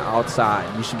part of the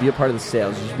outside. You should be a part of the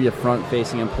sales. You should be a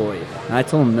front-facing employee. And I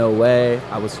told him, no way.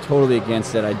 I was totally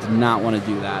against it. I did not want to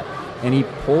do that. And he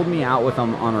pulled me out with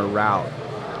him on a route.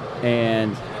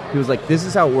 And he was like, this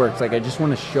is how it works. Like, I just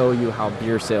want to show you how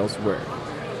beer sales work.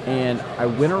 And I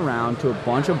went around to a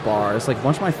bunch of bars, like a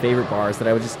bunch of my favorite bars that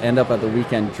I would just end up at the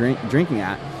weekend drinking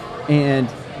at. And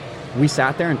we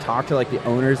sat there and talked to like the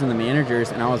owners and the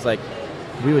managers, and I was like,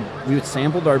 we would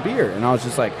sampled our beer, and I was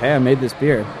just like, hey, I made this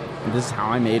beer, and this is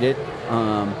how I made it.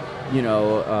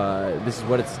 This is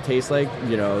what it tastes like.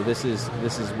 This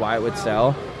is why it would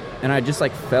sell. And I just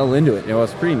like fell into it. I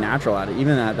was pretty natural at it.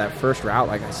 Even at that first route,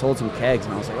 like I sold some kegs,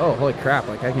 and I was like, oh, holy crap,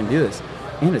 like I can do this.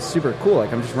 And it's super cool.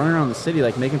 Like I'm just running around the city,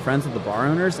 like making friends with the bar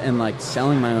owners and like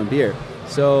selling my own beer.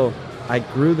 So I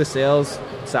grew the sales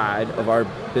side of our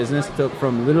business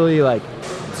from literally like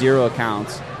 0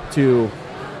 accounts to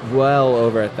well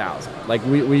over 1,000. Like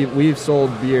we've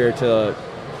sold beer to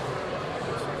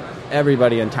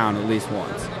everybody in town at least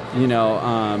once,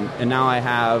 and now I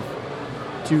have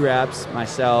 2 reps,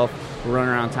 myself. We're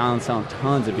running around town selling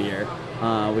tons of beer.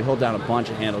 We hold down a bunch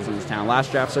of handles in this town.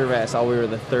 Last draft survey, I saw we were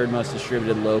the 3rd most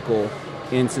distributed local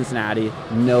in Cincinnati.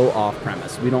 No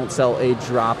off-premise. We don't sell a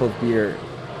drop of beer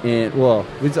we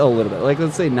sell a little bit. Like,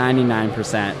 let's say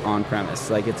 99% on-premise.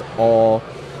 Like, it's all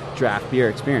draft beer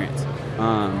experience.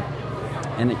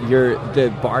 And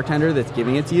the bartender that's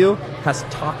giving it to you has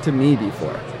talked to me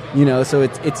before. So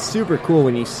it's super cool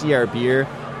when you see our beer.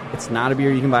 It's not a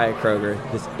beer you can buy at Kroger.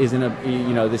 This isn't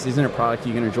a product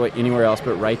you can enjoy anywhere else,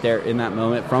 but right there in that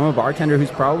moment from a bartender who's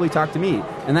probably talked to me.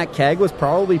 And that keg was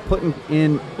probably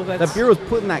that beer was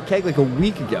put in that keg like a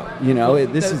week ago.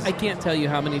 I can't tell you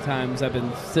how many times I've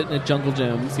been sitting at Jungle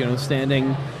Jim's,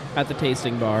 standing at the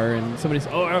tasting bar, and somebody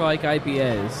says, "Oh, I like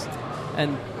IPAs,"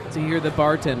 and to hear the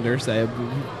bartender say,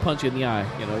 "Punch you in the eye,"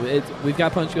 we've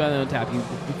got Punch You in the Eye on tap.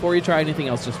 Before you try anything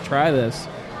else, just try this.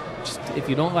 Just, if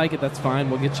you don't like it, that's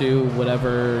fine. We'll get you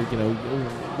whatever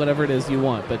it is you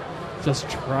want. But just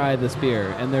try this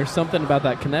beer. And there's something about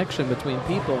that connection between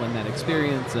people and that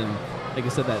experience. And like I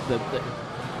said, that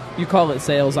you call it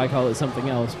sales, I call it something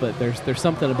else. But there's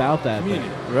something about that.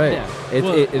 Right. Yeah.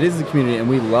 It is a community, and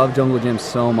we love Jungle Gym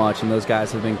so much. And those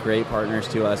guys have been great partners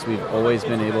to us. We've always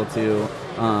been able to,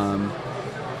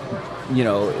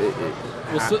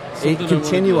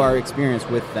 continue our experience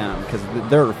with them because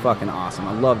they're fucking awesome.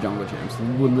 I love Jungle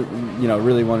Gyms.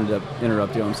 Really wanted to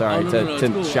interrupt you. I'm sorry to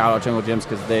cool. shout out Jungle Gyms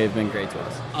because they've been great to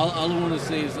us. All I want to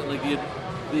say is that like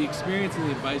the experience and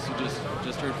the advice you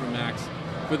just heard from Max.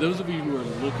 For those of you who are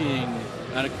looking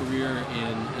at a career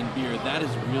in beer, that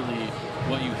is really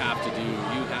what you have to do.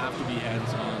 You have to be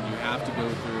hands-on. You have to go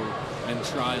through and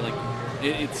try. Like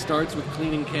it starts with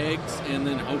cleaning kegs, and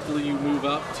then hopefully you move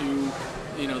up to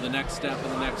the next step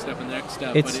and the next step and the next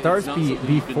step. It starts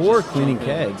before cleaning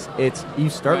kegs. You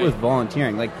start with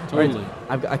volunteering. Like totally.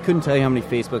 I couldn't tell you how many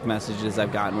Facebook messages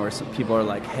I've gotten where some people are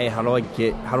like, "Hey, how do I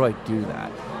do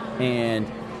that?" And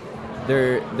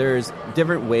there's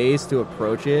different ways to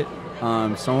approach it.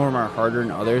 Some of them are harder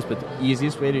than others, but the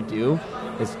easiest way to do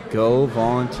is go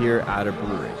volunteer at a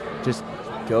brewery. Just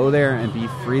go there and be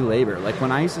free labor. Like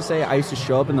when I used to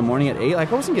show up in the morning at 8,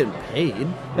 like I wasn't getting paid.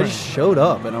 I just showed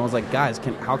up and I was like, guys,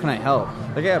 how can I help?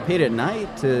 Like I got paid at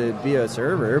night to be a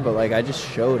server, but like I just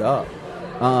showed up.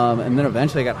 And then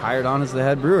eventually I got hired on as the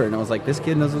head brewer, and I was like, this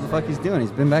kid knows what the fuck he's doing.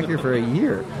 He's been back here for a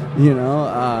year.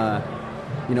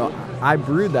 I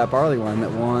brewed that barley wine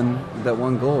that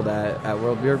won gold at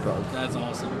World Beer Pub. That's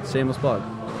awesome. Shameless plug.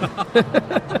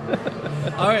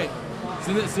 All right.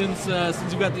 Since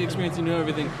you got the experience, you know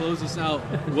everything, close us out.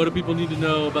 What do people need to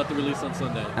know about the release on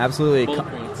Sunday? Absolutely. Bullet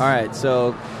points. All right,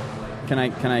 so can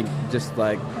I just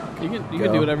like you can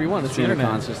do whatever you want. It's the internet.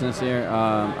 Consciousness here.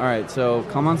 All right, so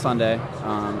come on Sunday.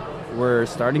 We're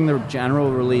starting the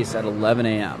general release at 11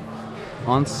 a.m.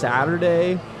 On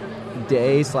Saturday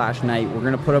day/night. We're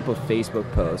going to put up a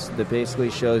Facebook post that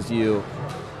basically shows you.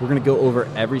 We're going to go over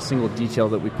every single detail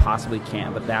that we possibly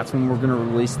can, but that's when we're going to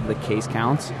release the case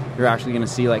counts. You're actually going to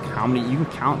see like how many you can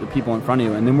count the people in front of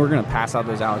you, and then we're going to pass out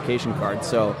those allocation cards.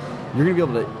 So you're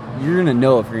going to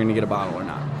know if you're going to get a bottle or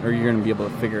not, or you're going to be able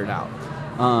to figure it out.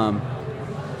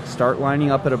 Start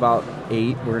lining up at about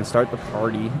 8. We're going to start the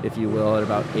party, if you will, at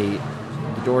about 8.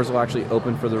 The doors will actually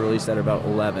open for the release at about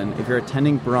 11. If you're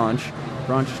attending brunch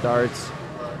starts,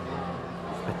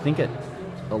 I think at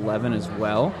 11 as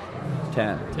well.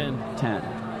 10.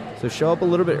 So show up a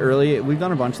little bit early. We've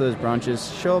done a bunch of those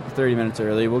brunches. Show up 30 minutes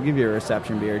early. We'll give you a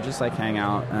reception beer. Just like hang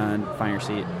out and find your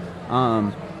seat.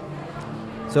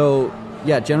 So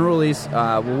yeah, general release.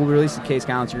 We'll release the case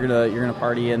counts. You're gonna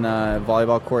party in the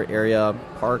volleyball court area.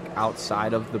 Park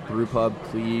outside of the brew pub,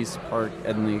 please. Park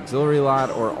in the auxiliary lot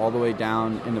or all the way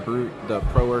down in the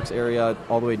Pro Works area,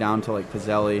 all the way down to like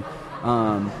Pizzelli,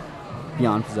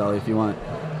 beyond Pizzelli if you want.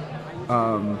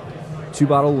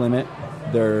 2-bottle limit.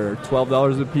 They're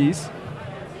 $12 a piece.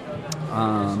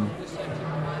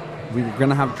 We're going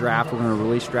to have draft. We're going to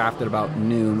release draft at about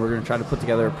noon. We're going to try to put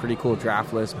together a pretty cool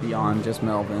draft list beyond just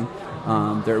Melvin.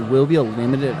 There will be a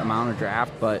limited amount of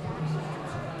draft, but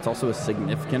it's also a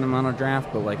significant amount of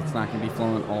draft, but like it's not going to be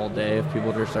flowing all day. If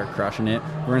people just start crushing it,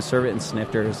 we're going to serve it in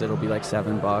snifters. It'll be like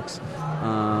 $7.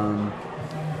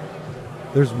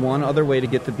 There's one other way to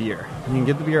get the beer. You can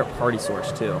get the beer at Party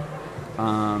Source too.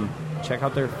 Check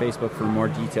out their Facebook for more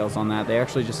details on that. They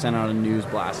actually just sent out a news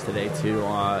blast today too.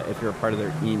 If you're a part of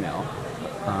their email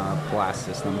blast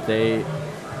system,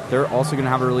 they're also going to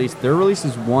have a release. Their release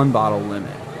is 1-bottle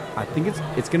limit. I think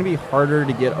it's going to be harder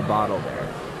to get a bottle there.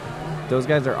 Those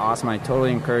guys are awesome. I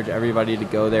totally encourage everybody to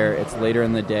go there. It's later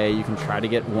in the day. You can try to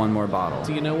get one more bottle.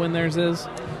 Do you know when theirs is?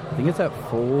 I think it's at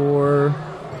 4.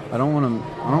 I don't want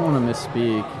to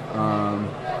misspeak.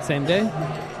 Same day?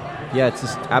 Yeah, it's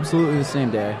just absolutely the same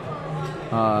day.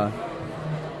 I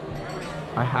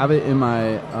have it in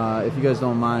my. If you guys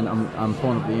don't mind, I'm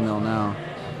pulling up the email now.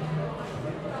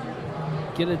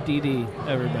 Get a DD,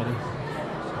 everybody.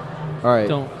 All right.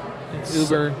 Don't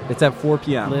Uber. It's at 4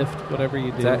 p.m. Lyft, whatever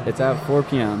you do. It's at 4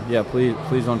 p.m. Yeah,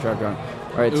 please don't drive drunk.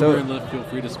 All right, Uber and Lyft, feel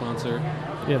free to sponsor.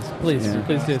 Yes, please do.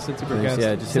 Cincy Brewcast.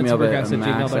 Yeah, just hit me up at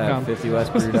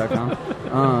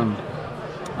max@50westbrew.com.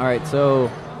 All right,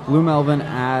 so Blue Melvin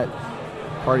at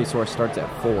Party Source starts at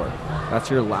 4. That's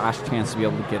your last chance to be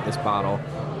able to get this bottle.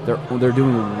 They're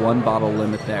doing a 1-bottle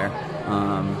limit there.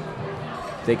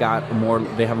 They have a more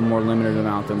limited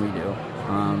amount than we do.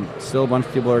 Still a bunch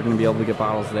of people are going to be able to get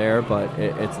bottles there, but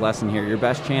it's less in here. Your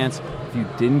best chance, if you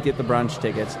didn't get the brunch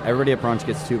tickets, everybody at brunch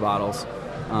gets 2 bottles.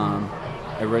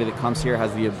 Everybody that comes here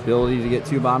has the ability to get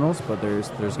 2 bottles, but there's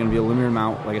going to be a limited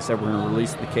amount. Like I said, we're going to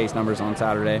release the case numbers on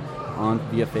Saturday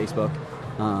via Facebook.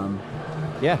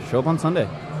 Show up on Sunday.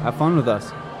 Have fun with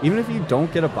us. Even if you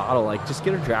don't get a bottle, like just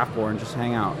get a draft pour and just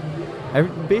hang out.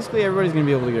 Basically, everybody's going to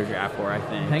be able to get a draft pour, I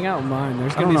think. Hang out in line.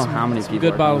 There's I going don't to be know how many some people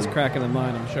good are bottles doing it. cracking in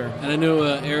line, I'm sure. And I know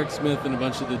Eric Smith and a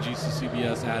bunch of the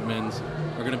GCCBS admins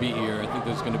are going to be here. I think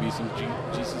there's going to be some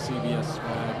GCCBS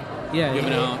swag. Yeah,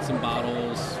 giving out some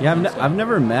bottles. Yeah, I've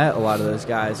never met a lot of those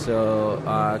guys, so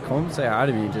come and say hi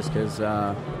to me just because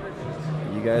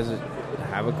you guys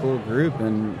have a cool group,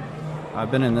 and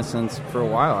I've been in this for a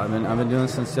while. I've been doing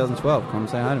this since 2012. Come and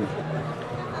say hi to me.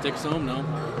 Take us home, no?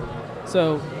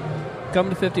 So, come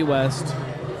to 50 West,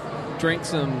 drink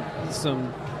some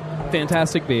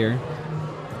fantastic beer,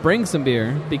 bring some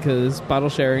beer because bottle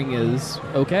sharing is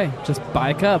okay. Just buy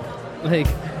a cup.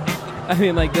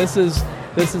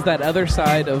 This is that other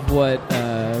side of what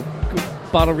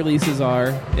bottle releases are.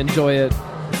 Enjoy it.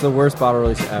 It's the worst bottle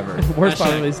release ever. Worst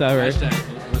bottle release ever. Worst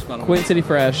bottle Queen City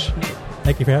Fresh.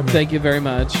 Thank you for having me. Thank you very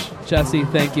much. Jesse,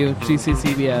 thank you.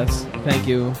 GCCBS, thank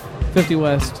you. 50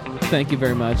 West, thank you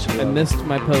very much. I missed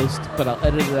my post, but I'll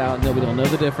edit it out. Nobody will know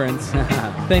the difference.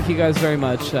 Thank you guys very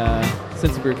much.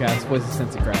 Cincy Brewcast, voice of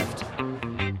Cincy Craft.